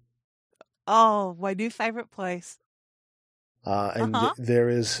Reaction." Oh, my new favorite place. And there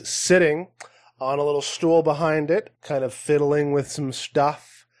is sitting on a little stool behind it, kind of fiddling with some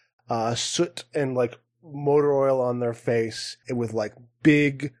stuff, soot and like motor oil on their face, and with like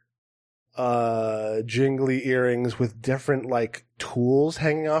big jingly earrings with different like tools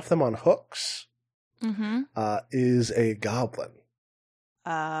hanging off them on hooks, is a goblin.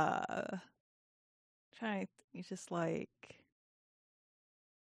 You just like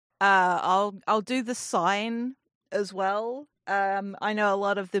I'll do the sign as well. I know a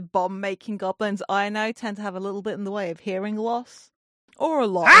lot of the bomb making goblins I know tend to have a little bit in the way of hearing loss, or a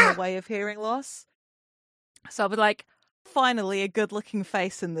lot in the way of hearing loss. So I'll be like, finally, a good-looking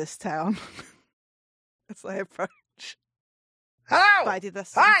face in this town. As I approach. Hello! I did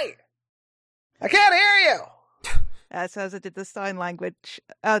this. Hi! I can't hear you! So as I did the sign language.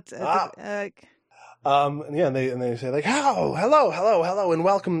 And they say like, hello, and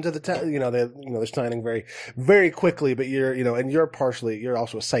welcome to the town. They're signing very, very quickly, but you're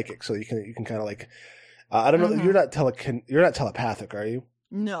also a psychic, so you can kind of like, I don't know, you're not telepathic, are you?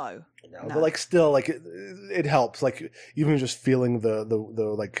 No. But like still, like it helps, like even just feeling the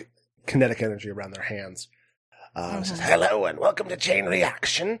like kinetic energy around their hands. It says, hello and welcome to Chain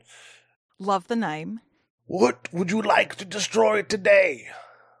Reaction. Love the name. What would you like to destroy today?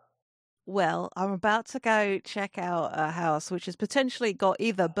 Well, I'm about to go check out a house which has potentially got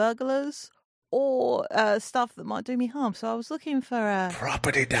either burglars or stuff that might do me harm. So I was looking for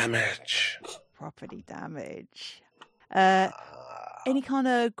property damage. Any kind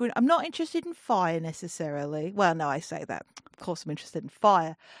of good. I'm not interested in fire necessarily. Well, no, I say that. Of course, I'm interested in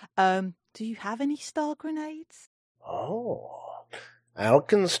fire. Do you have any star grenades? Oh,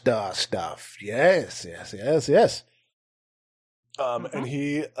 Alkenstar stuff. Yes. And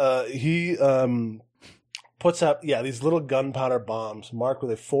he puts up these little gunpowder bombs marked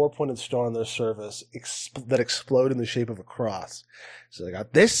with a 4-pointed star on their surface that explode in the shape of a cross. So I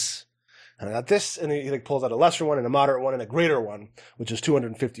got this. And I got this, and he like pulls out a lesser one, and a moderate one, and a greater one, which is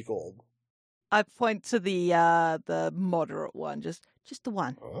 250 gold. I point to the moderate one, just the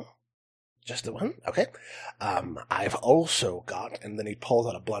one. Just the one? Okay. I've also got, and then he pulls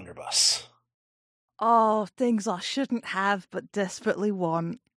out a blunderbuss. Oh, things I shouldn't have, but desperately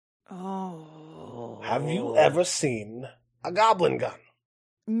want. Oh. Have you ever seen a goblin gun?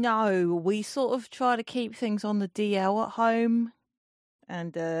 No, we sort of try to keep things on the DL at home.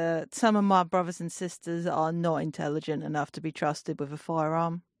 And some of my brothers and sisters are not intelligent enough to be trusted with a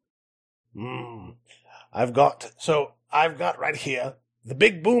firearm. I've got right here the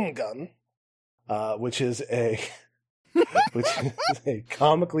big boom gun, which is a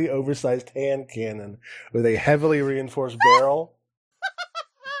comically oversized hand cannon with a heavily reinforced barrel.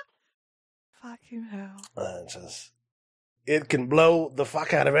 Fucking hell! It says it can blow the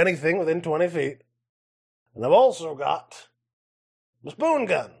fuck out of anything within 20 feet. And I've also got the spoon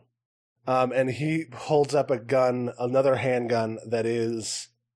gun. And he holds up another handgun that is...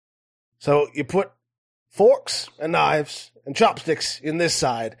 So you put forks and knives and chopsticks in this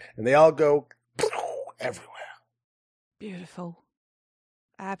side, and they all go everywhere. Beautiful.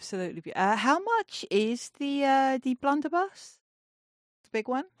 Absolutely beautiful. How much is the blunderbuss? The big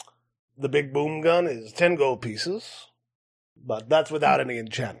one? The big boom gun is 10 gold pieces, but that's without any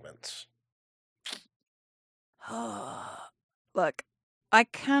enchantments. Look, I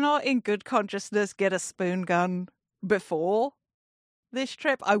cannot in good consciousness get a spoon gun before this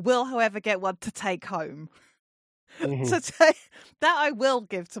trip. I will, however, get one to take home. That I will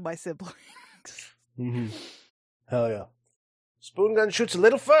give to my siblings. Hell yeah. Spoon gun shoots a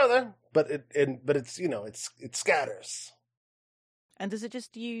little further, but it scatters. And does it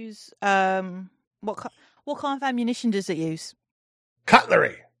just use what kind of ammunition does it use?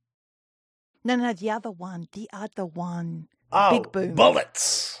 Cutlery. No, the other one. Oh, big boom.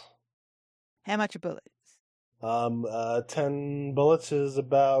 Bullets. How much are bullets? 10 bullets is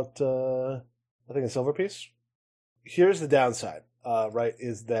about I think a silver piece. Here's the downside, right,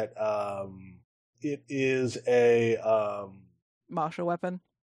 is that it is a Martial weapon.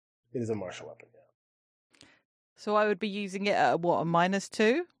 It is a martial weapon, yeah. So I would be using it at, what, a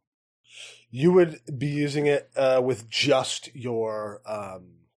 -2? You would be using it with just your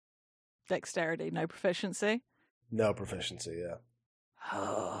Dexterity, no proficiency? no proficiency, yeah.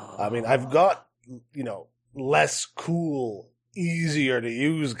 Oh. I mean, I've got, less cool, easier to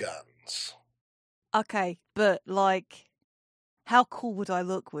use guns. Okay, but, like, how cool would I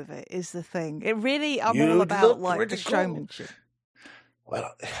look with it is the thing. It really, I'm all You'd about, look like, pretty the cool. showmanship.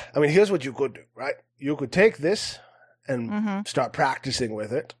 Well, I mean, here's what you could do, right? You could take this and start practicing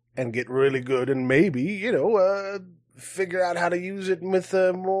with it and get really good and maybe, figure out how to use it with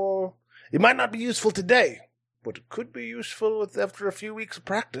more... It might not be useful today, but it could be useful after a few weeks of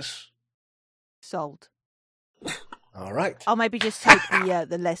practice. Sold. All right. I'll maybe just take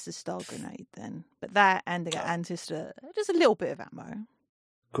the lesser star grenade then. But that and the antister, just a little bit of ammo.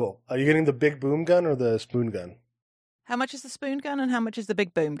 Cool. Are you getting the big boom gun or the spoon gun? How much is the spoon gun and how much is the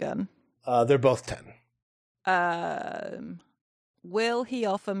big boom gun? They're both 10. Will he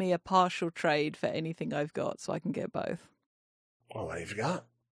offer me a partial trade for anything I've got so I can get both? Well, what have you got?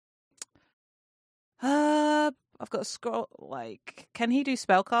 I've got a scroll. Like, can he do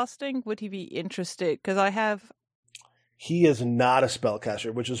spellcasting? Would he be interested? Because I have. He is not a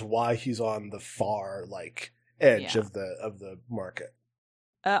spellcaster, which is why he's on the far edge of the market.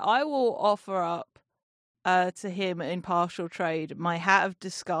 I will offer up to him in partial trade my hat of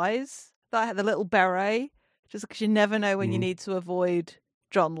disguise. That had the little beret, just because you never know when you need to avoid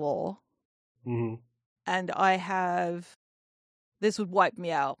John Law. Mm-hmm. And I have. This would wipe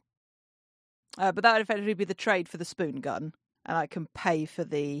me out. But that would effectively be the trade for the spoon gun, and I can pay for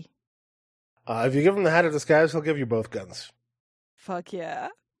the... if you give him the hat of disguise, he'll give you both guns. Fuck yeah.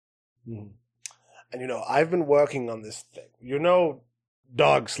 Mm-hmm. And, I've been working on this thing.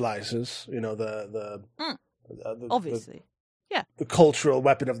 Dog slices, obviously. Yeah. The cultural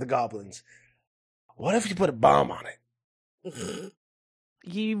weapon of the goblins. What if you put a bomb on it?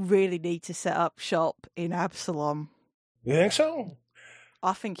 You really need to set up shop in Absalom. You think so?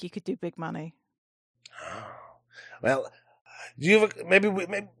 I think you could do big money. Well, do you maybe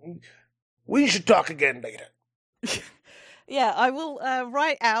we should talk again later. Yeah, I will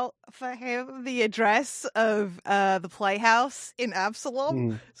write out for him the address of the Playhouse in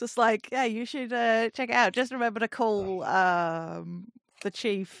Absalom. So it's like, yeah, you should check it out. Just remember to call the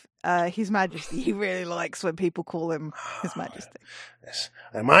chief His Majesty. He really likes when people call him His Majesty. Yes.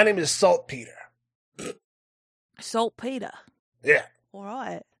 And my name is Saltpeter. Saltpeter? Yeah. All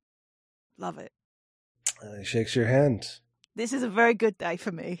right. Love it. He shakes your hand. This is a very good day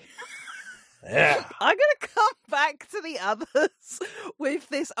for me. Yeah. I'm going to come back to the others with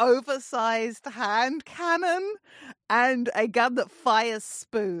this oversized hand cannon and a gun that fires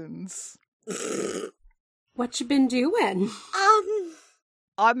spoons. What you been doing?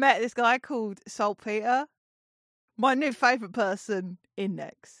 I met this guy called Saltpeter. My new favourite person,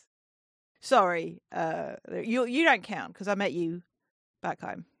 Index. Sorry, you don't count because I met you back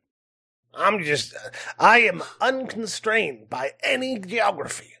home. I am unconstrained by any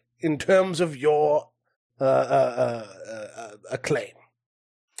geography in terms of your acclaim.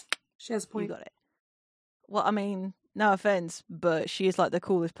 She has a point. You got it. Well, I mean, no offense, but she is like the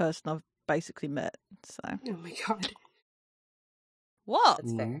coolest person I've basically met. So. Oh my god. What?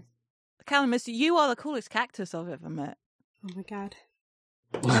 That's fair. Calamus, you are the coolest cactus I've ever met. Oh my god.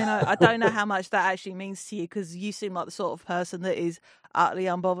 I don't know how much that actually means to you because you seem like the sort of person that is utterly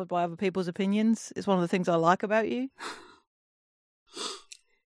unbothered by other people's opinions. It's one of the things I like about you.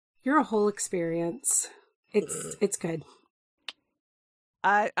 You're a whole experience. It's good.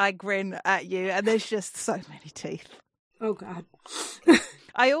 I grin at you, and there's just so many teeth. Oh god.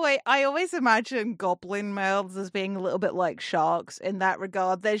 I always imagine goblin mouths as being a little bit like sharks in that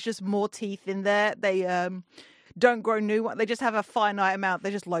regard. There's just more teeth in there. They don't grow new ones. They just have a finite amount.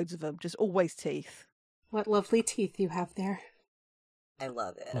 There's just loads of them. Just always teeth. What lovely teeth you have there. I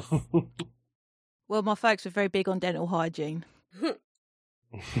love it. Well, my folks are very big on dental hygiene.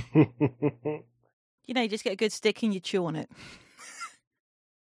 You just get a good stick and you chew on it.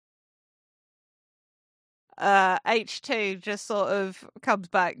 H2 just sort of comes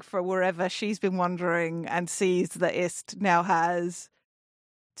back from wherever she's been wandering and sees that Ist now has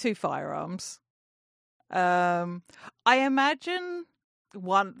 2 firearms. I imagine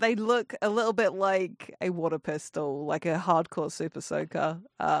they look a little bit like a water pistol, like a hardcore super soaker,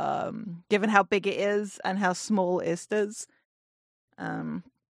 given how big it is and how small Ist is.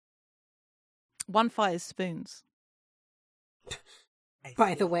 One fires spoons.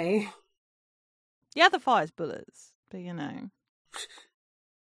 By the way. Yeah, the fire's bullets, but you know.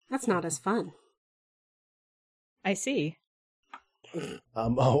 That's not as fun. I see.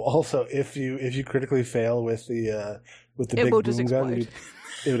 Also, if you critically fail with the big will boom just gun, explode.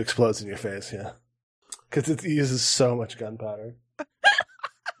 it would explode in your face. Yeah, because it uses so much gunpowder.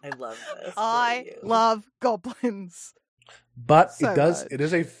 I love this. I love goblins. But So it does. much.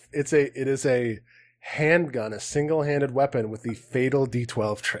 It is a handgun, a single-handed weapon with the fatal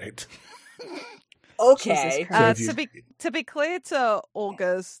D12 trait. Okay. So if you- To be clear to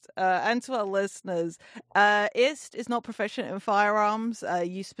August and to our listeners, Ist is not proficient in firearms.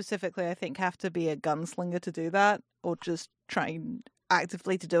 You specifically, I think, have to be a gunslinger to do that, or just train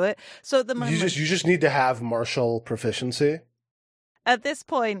actively to do it. So at the moment, you just need to have martial proficiency. at this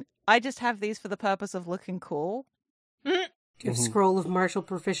point, I just have these for the purpose of looking cool. You have scroll of martial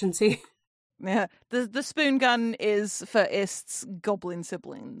proficiency. Yeah, the spoon gun is for Ist's goblin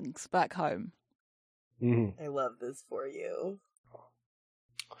siblings back home. Mm-hmm. I love this for you.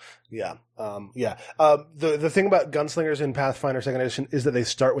 Yeah. The thing about gunslingers in Pathfinder 2nd Edition is that they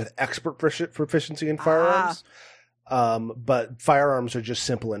start with expert proficiency in firearms. But firearms are just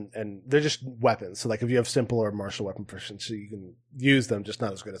simple and they're just weapons. So like if you have simple or martial weapon proficiency, you can use them, just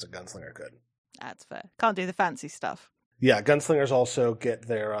not as good as a gunslinger could. That's fair. Can't do the fancy stuff. Yeah, gunslingers also get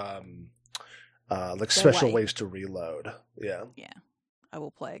their special way. ways to reload. Yeah. Yeah, I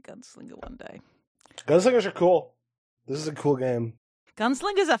will play a gunslinger one day. Gunslingers are cool. This is a cool game.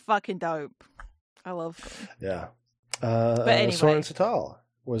 Gunslingers are fucking dope. I love them. Yeah. But anyway. Soren Satal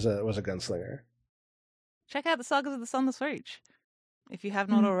was a gunslinger. Check out the Sagas of the Sunless Reach if you have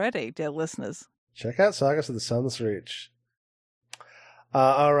not already, dear listeners. Check out Sagas of the Sunless Reach.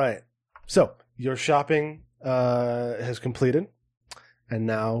 All right. So your shopping has completed, and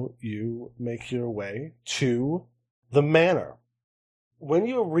now you make your way to the manor. When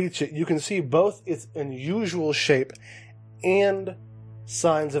you reach it, you can see both its unusual shape and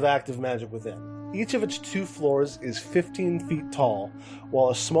signs of active magic within. Each of its 2 floors is 15 feet tall, while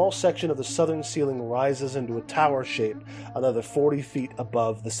a small section of the southern ceiling rises into a tower shape another 40 feet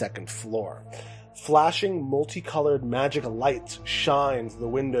above the 2nd floor. Flashing, multicolored magic lights shine through the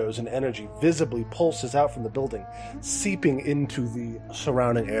windows, and energy visibly pulses out from the building, seeping into the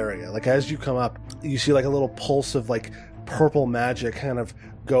surrounding area. Like as you come up, you see like a little pulse of like purple magic kind of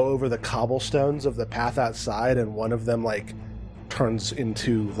go over the cobblestones of the path outside, and one of them like turns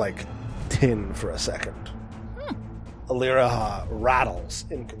into like tin for a second. Aliraha rattles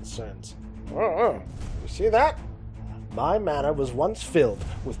in concerns. You see that? My manor was once filled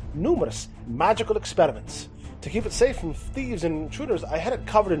with numerous magical experiments. To keep it safe from thieves and intruders, I had it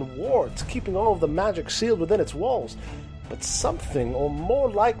covered in wards, keeping all of the magic sealed within its walls. But something, or more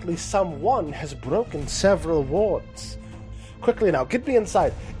likely someone, has broken several wards. Quickly now, get me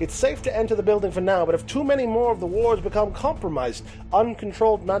inside. It's safe to enter the building for now, but if too many more of the wards become compromised,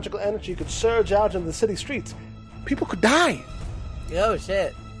 uncontrolled magical energy could surge out into the city streets. People could die. Oh,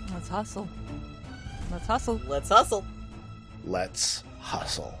 shit. Let's hustle. Let's hustle. Let's hustle. Let's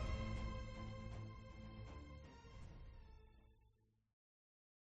hustle.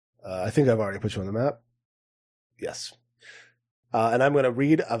 I think I've already put you on the map. Yes. And I'm going to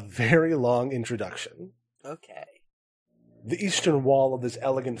read a very long introduction. Okay. The eastern wall of this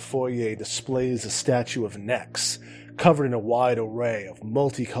elegant foyer displays a statue of Nex, covered in a wide array of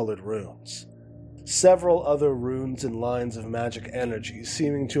multicolored runes. Several other runes and lines of magic energy,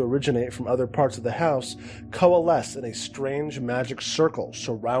 seeming to originate from other parts of the house, coalesce in a strange magic circle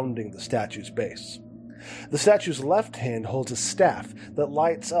surrounding the statue's base. The statue's left hand holds a staff that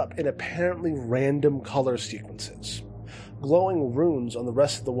lights up in apparently random color sequences. Glowing runes on the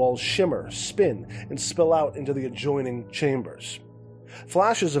rest of the walls shimmer, spin, and spill out into the adjoining chambers.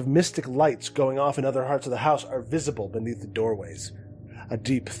 Flashes of mystic lights going off in other parts of the house are visible beneath the doorways. A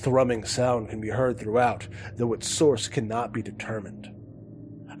deep thrumming sound can be heard throughout, though its source cannot be determined.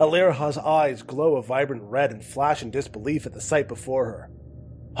 Aliraha's eyes glow a vibrant red and flash in disbelief at the sight before her.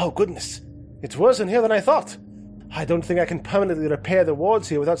 Oh goodness, it's worse in here than I thought. I don't think I can permanently repair the wards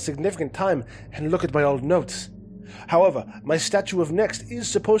here without significant time and look at my old notes. However, my statue of Next is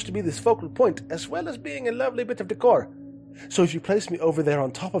supposed to be this focal point, as well as being a lovely bit of decor. So if you place me over there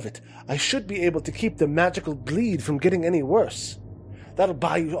on top of it, I should be able to keep the magical bleed from getting any worse. That'll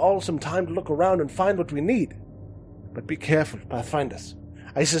buy you all some time to look around and find what we need. But be careful, Pathfinders.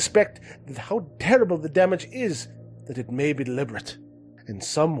 I suspect that how terrible the damage is, that it may be deliberate, and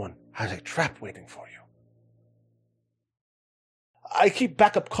someone has a trap waiting for you. I keep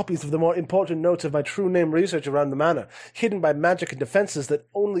backup copies of the more important notes of my true name research around the manor, hidden by magic and defenses that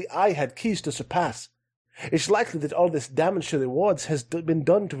only I had keys to surpass. It's likely that all this damage to the wards has been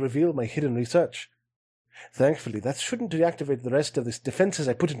done to reveal my hidden research. Thankfully, that shouldn't deactivate the rest of the defenses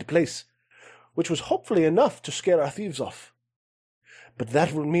I put into place, which was hopefully enough to scare our thieves off. But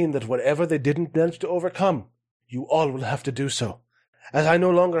that will mean that whatever they didn't manage to overcome, you all will have to do so, as I no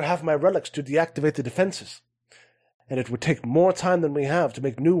longer have my relics to deactivate the defenses. And it would take more time than we have to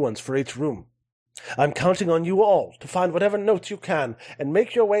make new ones for each room. I'm counting on you all to find whatever notes you can and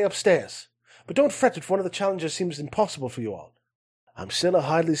make your way upstairs. But don't fret if one of the challenges seems impossible for you all. I'm still a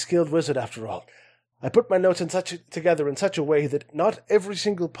highly skilled wizard after all. I put my notes together in such a way that not every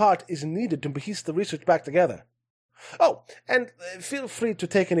single part is needed to piece the research back together. Oh, and feel free to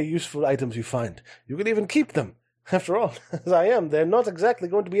take any useful items you find. You can even keep them. After all, as I am, they're not exactly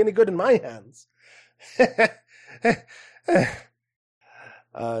going to be any good in my hands.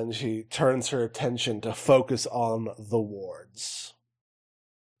 And she turns her attention to focus on the wards.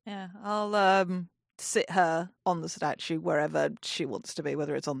 Yeah, I'll sit her on the statue wherever she wants to be,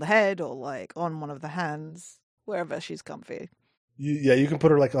 whether it's on the head or like on one of the hands, wherever she's comfy. You can put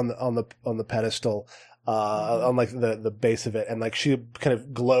her like on the pedestal, on like the base of it, and like she kind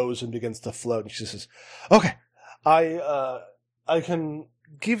of glows and begins to float. And she says, "Okay, I can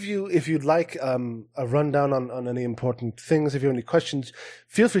give you, if you'd like, a rundown on any important things. If you have any questions,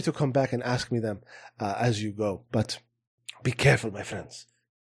 feel free to come back and ask me them as you go. But be careful, my friends.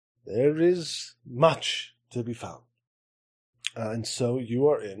 There is much to be found." And so you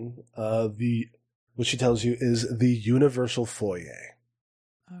are in what she tells you is the universal foyer.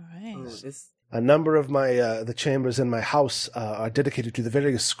 All right. A number of my the chambers in my house are dedicated to the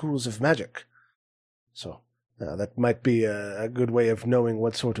various schools of magic. So that might be a good way of knowing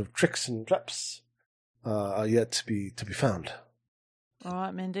what sort of tricks and traps are yet to be found. All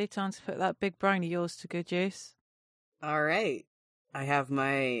right, Mindy, time to put that big brain of yours to good use. All right. I have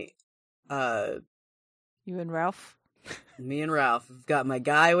my, You and Ralph? me and Ralph. I've got my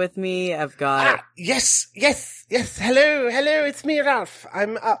guy with me. I've got... Yes. Hello, it's me, Ralph.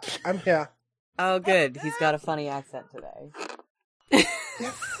 I'm up. I'm here. Oh, good. He's got a funny accent today.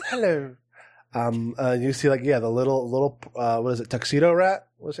 Yes, hello. You see, like, the little, what is it, tuxedo rat?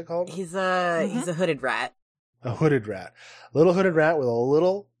 What's it called? He's a hooded rat. A hooded rat. Little hooded rat with a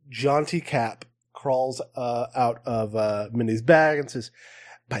little jaunty cap crawls out of Minnie's bag and says,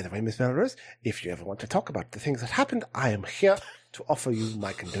 "By the way, Miss Melrose, if you ever want to talk about the things that happened, I am here to offer you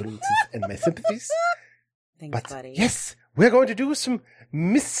my condolences and my sympathies. Thanks, buddy. Yes, we're going to do some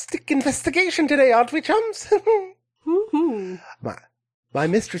mystic investigation today, aren't we, chums?" My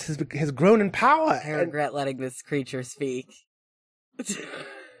mistress has grown in power. I regret letting this creature speak.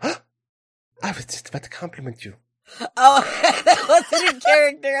 I was just about to compliment you. Oh, that wasn't in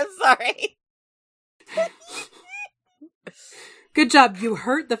character. I'm sorry. Good job. You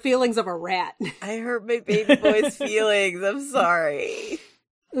hurt the feelings of a rat. I hurt my baby boy's feelings. I'm sorry.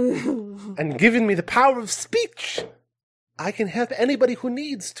 And given me the power of speech, I can help anybody who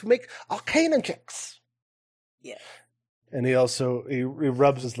needs to make arcana checks. Yeah. And he also he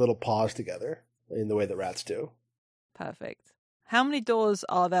rubs his little paws together in the way that rats do. Perfect. How many doors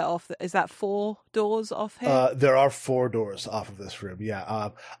are there off? Is that 4 doors off here? There are 4 doors off of this room.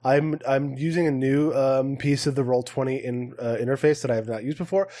 Yeah. I'm using a new piece of the Roll20 interface that I have not used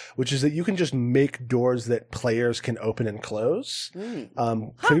before, which is that you can just make doors that players can open and close.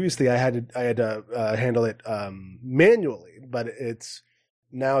 Previously, I had to handle it manually, but it's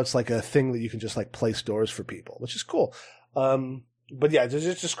like a thing that you can just like place doors for people, which is cool. But yeah,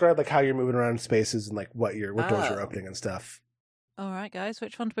 just describe like how you're moving around in spaces and like what doors you're opening and stuff. All right, guys,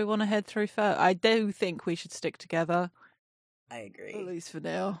 which one do we want to head through first? I do think we should stick together. I agree. At least for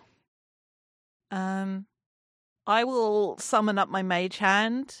now. I will summon up my mage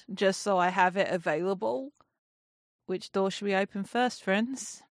hand just so I have it available. Which door should we open first,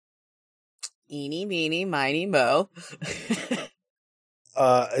 friends? Eeny, meeny, miny, mo.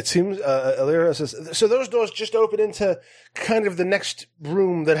 It seems, Illyria says, so those doors just open into kind of the next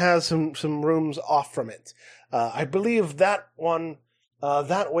room that has some rooms off from it. I believe that one,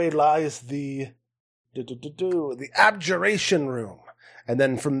 that way lies the abjuration room. And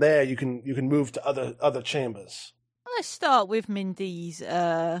then from there you can move to other chambers. Let's start with Mindy's,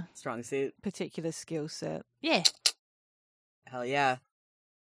 Strong suit. particular skill set. Yeah. Hell yeah.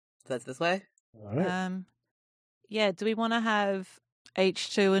 So that's this way? All right. Yeah, do we want to have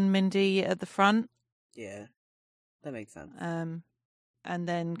H2 and Mindy at the front? Yeah. That makes sense. And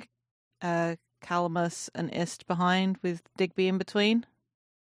then, Calamus and Ist behind with Digby in between?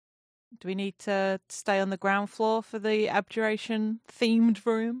 Do we need to stay on the ground floor for the abjuration themed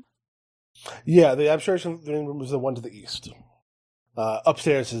room? Yeah, the abjuration room is the one to the east.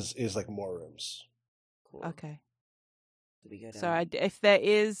 Upstairs is like more rooms. Cool. Okay. We go down. So if there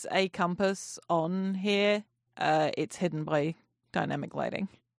is a compass on here, it's hidden by dynamic lighting.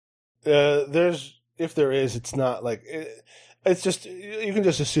 If there is, it's not like it's just you can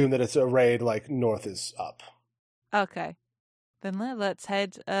just assume that it's arrayed like north is up. Okay, then let's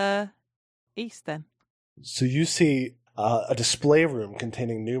head east then. So you see a display room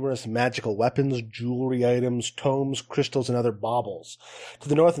containing numerous magical weapons, jewelry items, tomes, crystals, and other baubles. To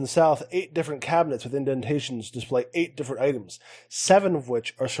the north and south, 8 different cabinets with indentations display 8 different items, 7 of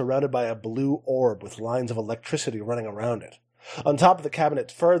which are surrounded by a blue orb with lines of electricity running around it. On top of the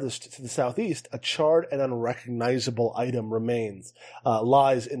cabinet furthest to the southeast, a charred and unrecognizable item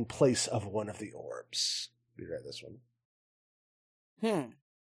lies in place of one of the orbs. You read this one.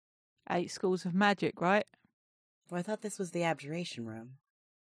 8 schools of magic, right? Well, I thought this was the abjuration room.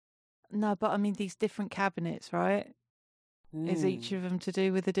 No, but I mean these different cabinets, right? Is each of them to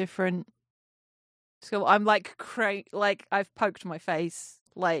do with a different school? I'm like I've poked my face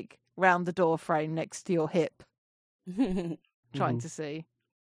like round the door frame next to your hip, trying to see.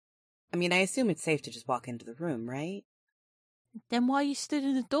 I mean, I assume it's safe to just walk into the room, right? Then why you stood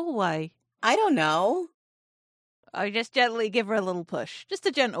in the doorway? I don't know. I just gently give her a little push, just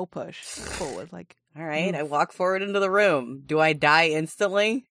a gentle push forward, like. All right, I walk forward into the room. Do I die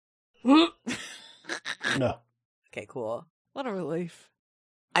instantly? No. Okay, cool. What a relief.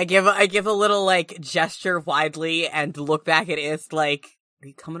 I give a little like gesture widely and look back at Ist like, are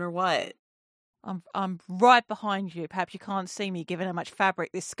you coming or what? I'm right behind you. Perhaps you can't see me given how much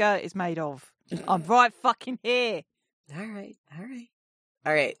fabric this skirt is made of. I'm right fucking here. All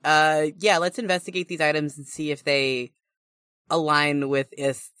right. Yeah, let's investigate these items and see if they align with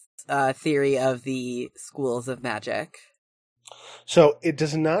Ist's theory of the schools of magic. So it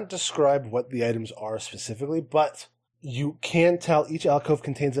does not describe what the items are specifically, but you can tell each alcove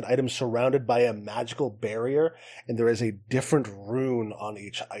contains an item surrounded by a magical barrier, and there is a different rune on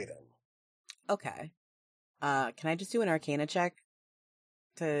each item. Okay. Can I just do an Arcana check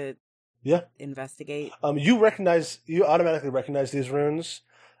to investigate? You automatically recognize these runes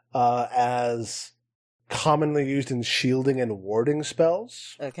as commonly used in shielding and warding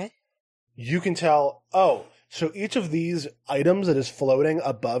spells. Okay. You can tell, so each of these items that is floating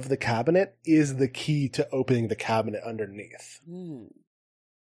above the cabinet is the key to opening the cabinet underneath.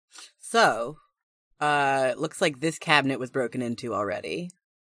 So, looks like this cabinet was broken into already.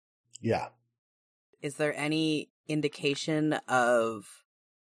 Yeah. Is there any indication of...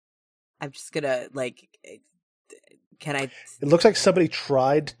 I'm just gonna, can I... It looks like somebody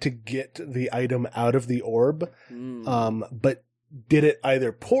tried to get the item out of the orb, but did it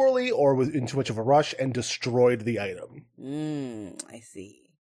either poorly or was in too much of a rush and destroyed the item. I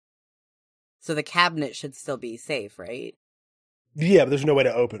see. So the cabinet should still be safe, right? Yeah, but there's no way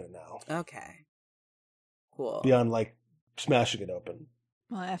to open it now. Okay. Cool. Beyond, smashing it open.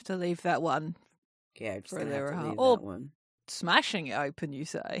 Might have to leave that one. Yeah, I'm just For gonna have to their leave or that one. smashing it open, you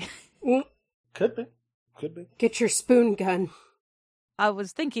say? Could be. Get your spoon gun. I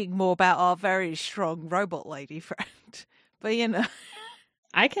was thinking more about our very strong robot lady friend. But,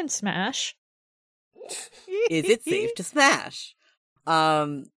 I can smash. Is it safe to smash?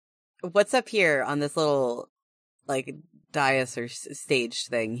 What's up here on this little, dais or stage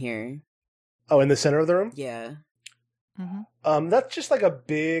thing here? Oh, in the center of the room? Yeah. Mm-hmm. That's just a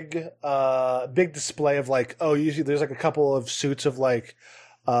big display of usually there's a couple of suits of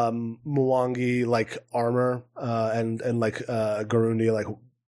Mwangi armor and Garundi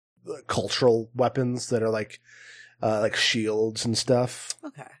cultural weapons that are shields and stuff.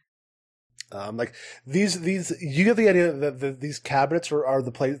 Okay. These you get the idea that these cabinets are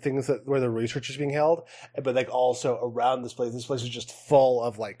the things where the research is being held, but also around this place is just full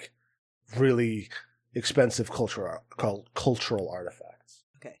of really expensive cultural artifacts.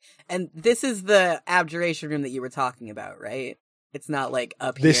 Okay. And this is the abjuration room that you were talking about, right? It's not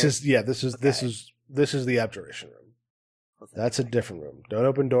up here. This is the abjuration room. That's a different room. Don't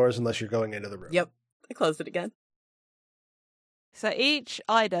open doors unless you're going into the room. Yep. I closed it again. So each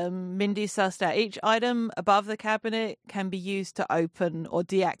item, Mindy sussed out, each item above the cabinet can be used to open or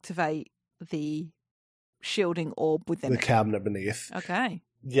deactivate the shielding orb within the it. cabinet beneath. Okay.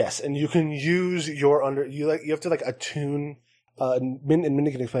 Yes, and you can use your you have to attune. And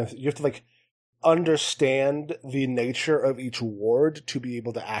Mindy can explain this. You have to understand the nature of each ward to be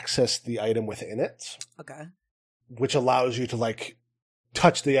able to access the item within it. Okay. Which allows you to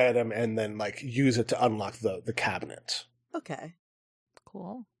touch the item and then use it to unlock the cabinet. Okay.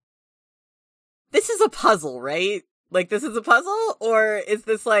 Cool. This is a puzzle, right? This is a puzzle, or is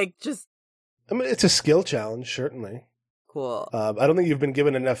this just... I mean, it's a skill challenge, certainly. Cool. I don't think you've been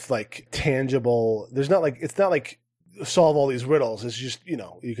given enough tangible. There's not it's not solve all these riddles. It's just,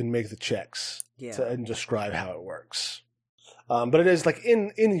 you can make the checks and describe how it works. But it is like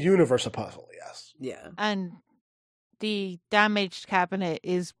in universe a puzzle, yes. Yeah. And the damaged cabinet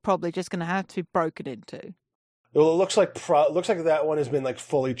is probably just going to have to be broken into. Well, it looks like that one has been like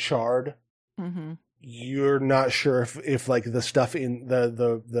fully charred. Mm-hmm. You're not sure if like the stuff in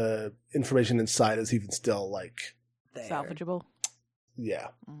the information inside is even still like There. Salvageable. Yeah.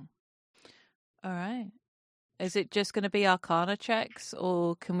 All right. Is it just going to be Arcana checks,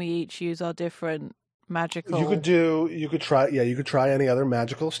 or can we each use our different magical? You could try any other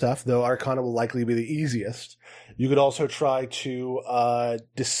magical stuff, though Arcana will likely be the easiest. You could also try to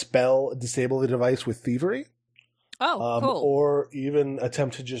disable the device with thievery. Oh, cool. Or even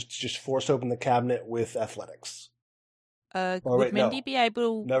attempt to just force open the cabinet with athletics. Would Mindy be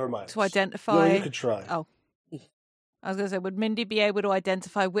able Never mind. to identify? No, you could try. Oh. I was going to say, would Mindy be able to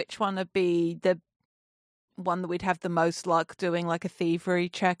identify which one would be the one that we'd have the most luck doing like a thievery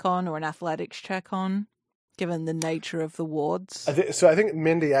check on or an athletics check on, given the nature of the wards? I think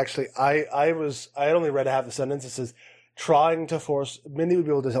Mindy actually, I only read half the sentence. It says, trying to force, Mindy would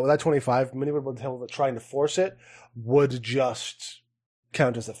be able to tell, with that 25, Mindy would be able to tell that trying to force it would just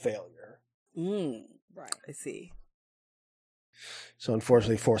count as a failure. Right. I see. So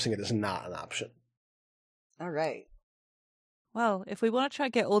unfortunately, forcing it is not an option. All right. Well, if we want to try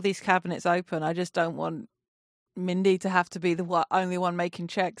and get all these cabinets open, I just don't want Mindy to have to be the only one making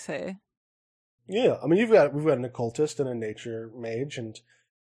checks here. Yeah, I mean, we've got an occultist and a nature mage, and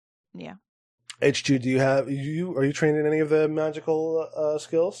yeah. H2, are you trained in any of the magical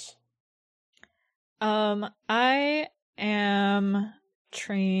skills? I am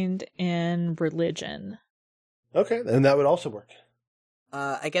trained in religion. Okay, and that would also work.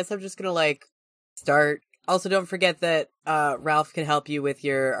 I guess I'm just gonna start. Also, don't forget that Ralph can help you with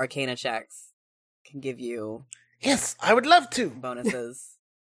your Arcana checks. Can give you I would love to bonuses.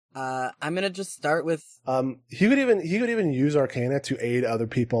 I'm gonna just start with. He could even use Arcana to aid other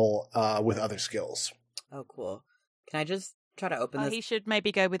people with other skills. Oh, cool! Can I just try to open this? He should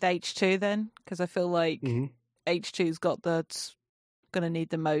maybe go with H2 then, because I feel like H2's got that's gonna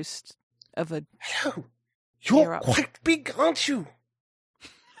need the most of a. Hello, you're quite big, aren't you?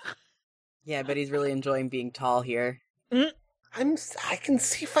 Yeah, but he's really enjoying being tall here. I can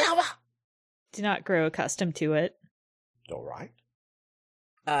see forever. Do not grow accustomed to it. All right.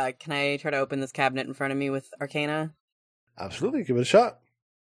 Can I try to open this cabinet in front of me with Arcana? Absolutely, give it a shot.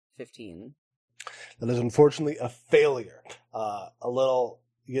 15. That is unfortunately a failure. You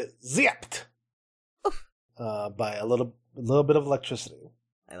get zipped by a little bit of electricity.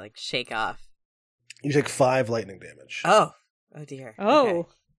 I shake off. You take 5 lightning damage. Oh dear. Oh.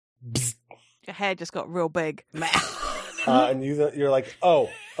 Okay. Your hair just got real big. And you're like, oh,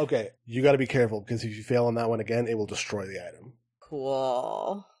 okay, you got to be careful because if you fail on that one again, it will destroy the item.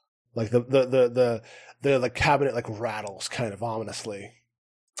 Cool. Like the cabinet rattles kind of ominously.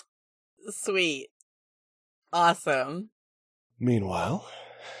 Sweet. Awesome. Meanwhile,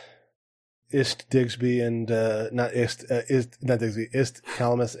 Diggsby and Calamus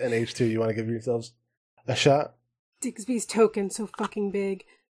and H2, you want to give yourselves a shot? Diggsby's token so fucking big.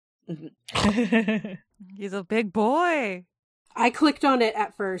 He's a big boy. I clicked on it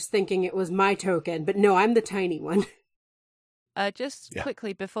at first thinking it was my token, but no, I'm the tiny one.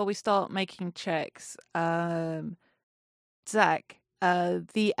 Quickly before we start making checks, Zach,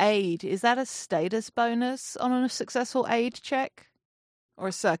 the aid, is that a status bonus on a successful aid check? Or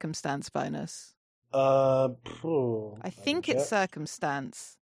a circumstance bonus? I think it's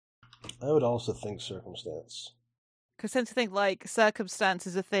circumstance. I would also think circumstance. Because I tend to think circumstance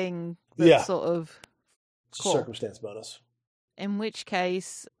is a thing that's sort of cool. Circumstance bonus. In which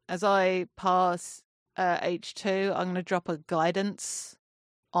case, as I pass H2, I'm going to drop a guidance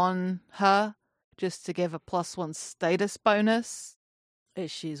on her just to give a +1 status bonus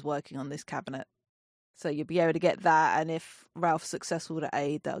as she's working on this cabinet. So you'll be able to get that, and if Ralph's successful to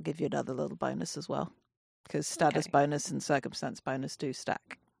aid, that'll give you another little bonus as well. Because status bonus and circumstance bonus do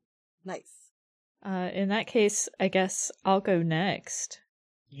stack. Nice. In that case, I guess I'll go next.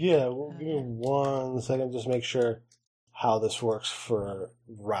 Yeah, well, give me 1 second, just make sure how this works for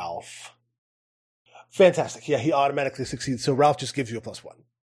Ralph. Fantastic. Yeah, he automatically succeeds. So Ralph just gives you a +1.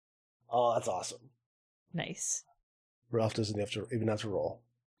 Oh, that's awesome. Nice. Ralph doesn't even have to roll.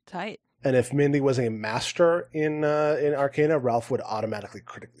 Tight. And if Mindy was a master in Arcana, Ralph would automatically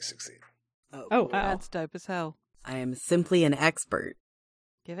critically succeed. Oh, wow. That's dope as hell. I am simply an expert.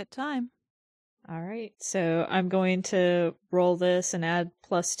 Give it time. All right. So I'm going to roll this and add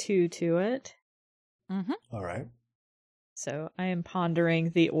 +2 to it. Mm-hmm. All right. So I am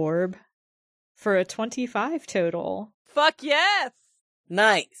pondering the orb. for a 25 total. Fuck yes!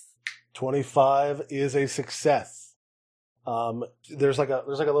 Nice. 25 is a success. There's like a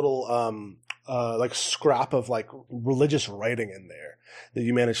little like scrap of like religious writing in there that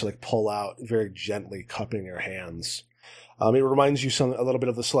you manage to like pull out very gently, cupping your hands. It reminds you a little bit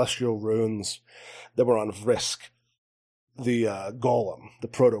of the celestial runes that were on Vrisk, the golem, the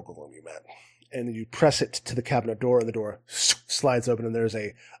proto golem you met. And you press it to the cabinet door, and the door slides open, and there's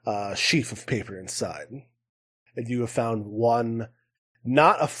a sheaf of paper inside. And you have found one,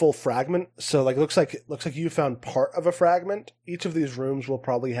 not a full fragment. So like it looks like you found part of a fragment. Each of these rooms will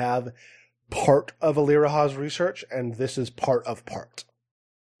probably have part of Aliraha's research, and this is part of part.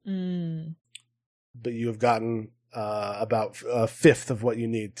 But you have gotten about a fifth of what you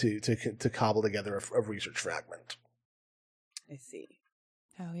need to cobble together a research fragment. I see.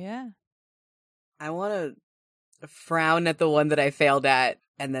 Hell yeah. I want to frown at the one that I failed at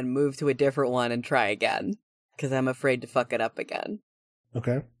and then move to a different one and try again. Because I'm afraid to fuck it up again.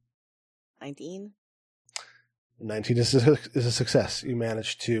 Okay. 19? 19 is a success. You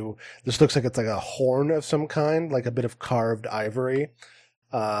managed to... This looks like it's like a horn of some kind, like a bit of carved ivory.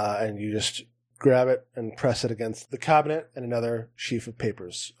 And you just grab it and press it against the cabinet, and another sheaf of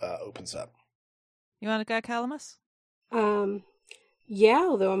papers opens up. You want to go, Calamus? Yeah,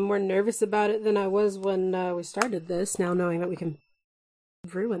 although I'm more nervous about it than I was when we started this, now knowing that we can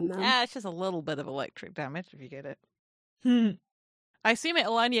ruin them. Yeah, it's just a little bit of electric damage if you get it. I assume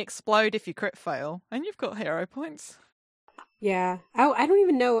it'll only explode if you crit fail, and you've got hero points. Yeah. Oh, I don't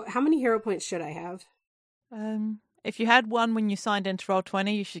even know, how many hero points should I have? If you had one when you signed into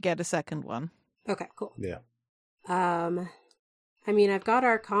Roll20, you should get a second one. Okay, cool. Yeah. I mean, I've got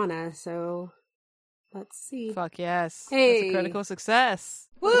Arcana, so let's see. Fuck yes. Hey. That's a critical success.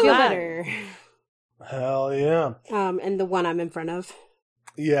 I feel better. Hell yeah. And the one I'm in front of.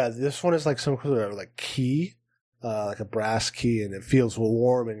 Yeah, this one is like some sort of like key, like a brass key, and it feels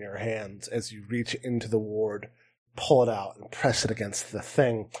warm in your hands as you reach into the ward, pull it out, and press it against the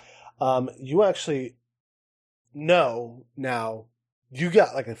thing. You actually know now, you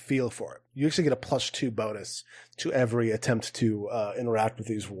got like a feel for it. You actually get a +2 bonus to every attempt to interact with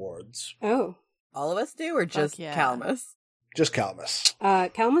these wards. Oh. All of us do, or just Calamus? Just Calamus.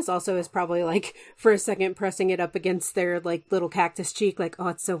 Calamus also is probably like, for a second, pressing it up against their like little cactus cheek, like, oh,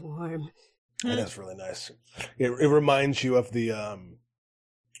 it's so warm. And that's really nice. It reminds you of the,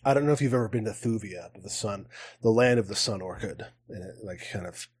 I don't know if you've ever been to Thuvia, but the land of the sun orchid. And it like kind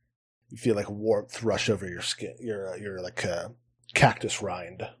of, you feel like warmth rush over your skin, your like cactus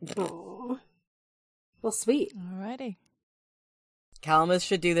rind. Oh. Well, sweet. Alrighty. Calamus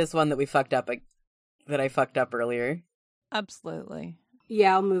should do this one that I fucked up earlier. Absolutely.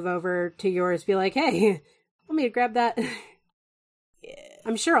 Yeah, I'll move over to yours, be like, hey, want me to grab that? Yeah.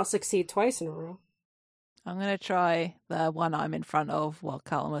 I'm sure I'll succeed twice in a row. I'm going to try the one I'm in front of while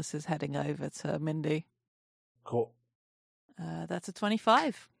Calamus is heading over to Mindy. Cool. That's a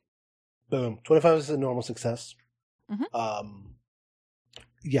 25. Boom. 25 is a normal success. Mm-hmm.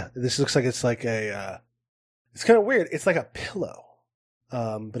 Yeah, this looks like it's like it's kind of weird. It's like a pillow.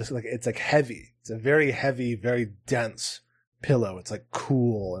 But it's like heavy. It's a very heavy, very dense pillow. It's like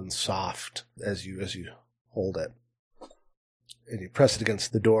cool and soft as you hold it. And you press it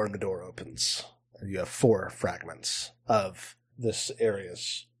against the door, and the door opens. And you have 4 fragments of this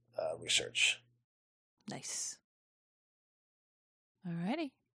area's research. Nice.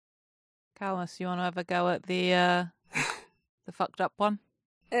 Alrighty. Calamus, you want to have a go at the fucked up one?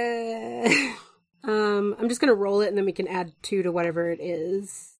 I'm just gonna roll it, and then we can add 2 to whatever it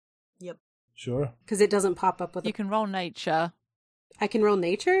is. Yep. Sure. Because it doesn't pop up with You can roll nature. I can roll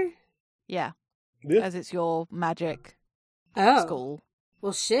nature? Yeah. Yeah. As it's your magic Oh. school.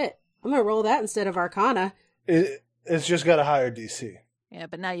 Well, shit. I'm gonna roll that instead of Arcana. It's just got a higher DC. Yeah,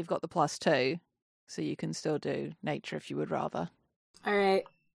 but now you've got the +2, so you can still do nature if you would rather. Alright.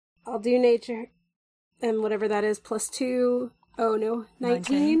 I'll do nature. And whatever that is, +2. Oh, no.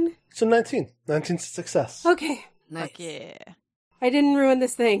 19? So 19. 19's a success. Okay. Nice. Fuck yeah. I didn't ruin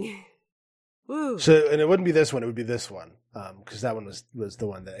this thing. Woo. So, and it wouldn't be this one, it would be this one. Because that one was the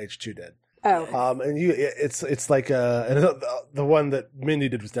one that H2 did. Oh. And it's like and the one that Mindy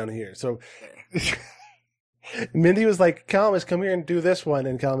did was down here. So Mindy was like, Calamus, come here and do this one.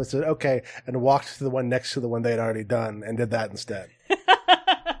 And Calamus said, okay, and walked to the one next to the one they had already done and did that instead.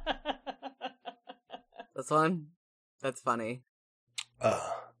 This one? That's funny.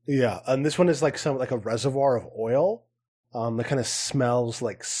 Yeah, and this one is like like a reservoir of oil that kind of smells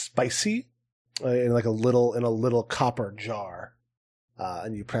like spicy in a little copper jar.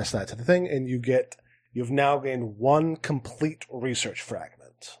 And you press that to the thing, and you've now gained 1 complete research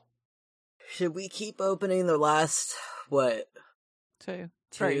fragment. Should we keep opening the last, what? Two.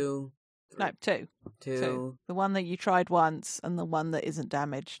 Two. The one that you tried once and the one that isn't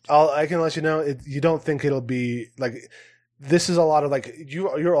damaged. I can let you know, you don't think it'll be, like, this is a lot of, like,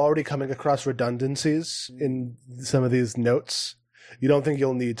 you're already coming across redundancies in some of these notes. You don't think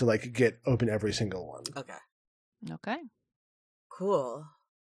you'll need to, like, open every single one. Okay. Cool.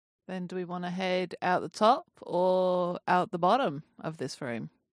 Then do we want to head out the top or out the bottom of this room?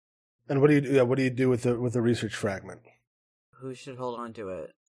 And what do you do with the research fragment? Who should hold on to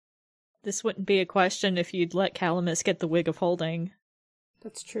it? This wouldn't be a question if you'd let Calamus get the wig of holding.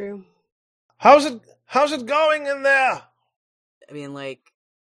 That's true. How's it going in there? I mean, like,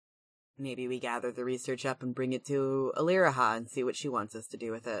 maybe we gather the research up and bring it to Aliraha and see what she wants us to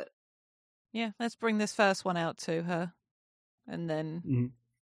do with it. Yeah, let's bring this first one out to her. And then,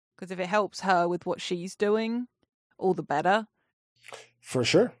 because if it helps her with what she's doing, all the better. For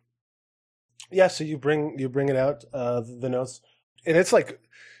sure. Yeah, so you bring it out, the notes, and it's like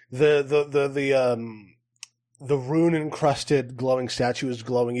the rune encrusted glowing statue is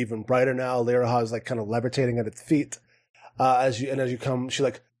glowing even brighter now. Aliraha is like kind of levitating at its feet. As you come, she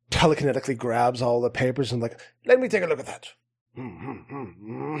like telekinetically grabs all the papers and like, let me take a look at that. And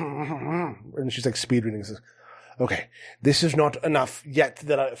she's like speed reading and says, okay, this is not enough yet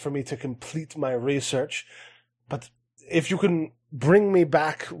for me to complete my research, but if you can bring me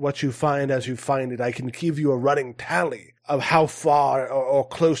back what you find as you find it, I can give you a running tally of how far or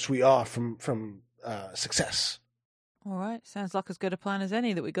close we are from success. All right, sounds like as good a plan as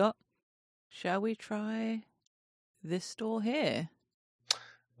any that we got. Shall we try this door here?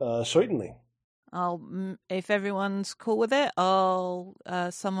 Certainly. If everyone's cool with it, I'll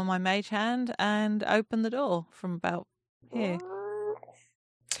summon my mage hand and open the door from about here.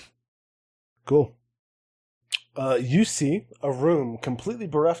 Cool. You see a room completely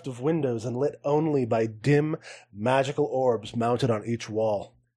bereft of windows and lit only by dim, magical orbs mounted on each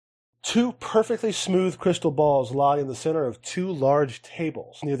wall. 2 perfectly smooth crystal balls lie in the center of 2 large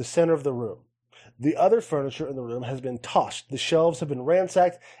tables near the center of the room. The other furniture in the room has been tossed, the shelves have been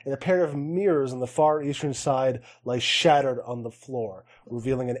ransacked, and a pair of mirrors on the far eastern side lie shattered on the floor,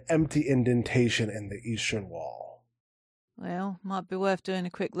 revealing an empty indentation in the eastern wall. Well, might be worth doing a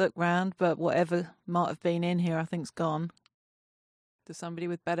quick look round, but whatever might have been in here I think's gone. Does somebody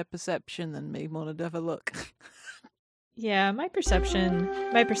with better perception than me want to have a look? Yeah, my perception's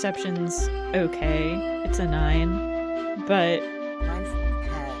okay. It's a 9. But Mine's 10.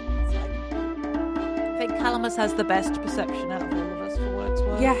 I think Calamus has the best perception out of all of us, for what it's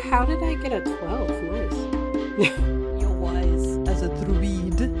worth. Yeah, how did I get a 12? Nice. You're wise as a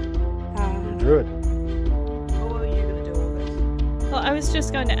druid. Druid. What are you going to do all this? well, I was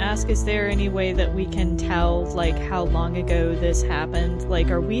just going to ask, is there any way that we can tell, like, how long ago this happened?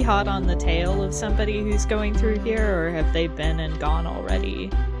 Like, are we hot on the tail of somebody who's going through here, or have they been and gone already?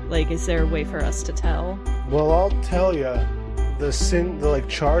 Like, is there a way for us to tell? Well, I'll tell you, the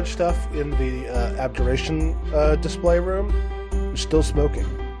charge stuff in the abjuration display room is still smoking.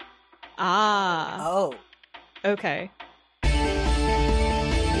 Ah. Oh. Okay.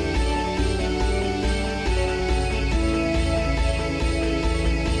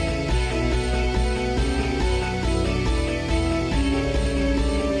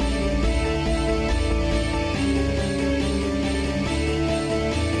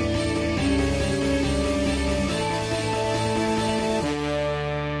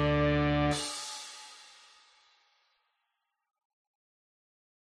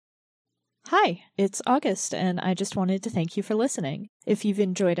 Hi, it's August, and I just wanted to thank you for listening. If you've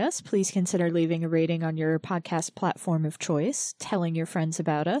enjoyed us, please consider leaving a rating on your podcast platform of choice, telling your friends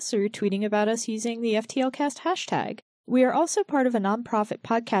about us, or tweeting about us using the FTLcast hashtag. We are also part of a nonprofit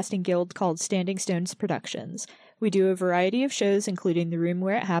podcasting guild called Standing Stones Productions. We do a variety of shows, including The Room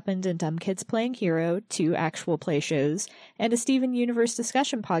Where It Happened and Dumb Kids Playing Hero, 2 actual play shows, and a Steven Universe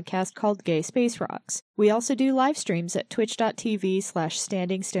discussion podcast called Gay Space Rocks. We also do live streams at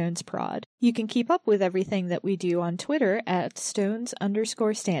twitch.tv/StandingStonesProd. You can keep up with everything that we do on Twitter at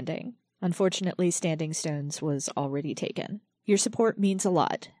Stones_Standing. Unfortunately, Standing Stones was already taken. Your support means a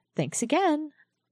lot. Thanks again!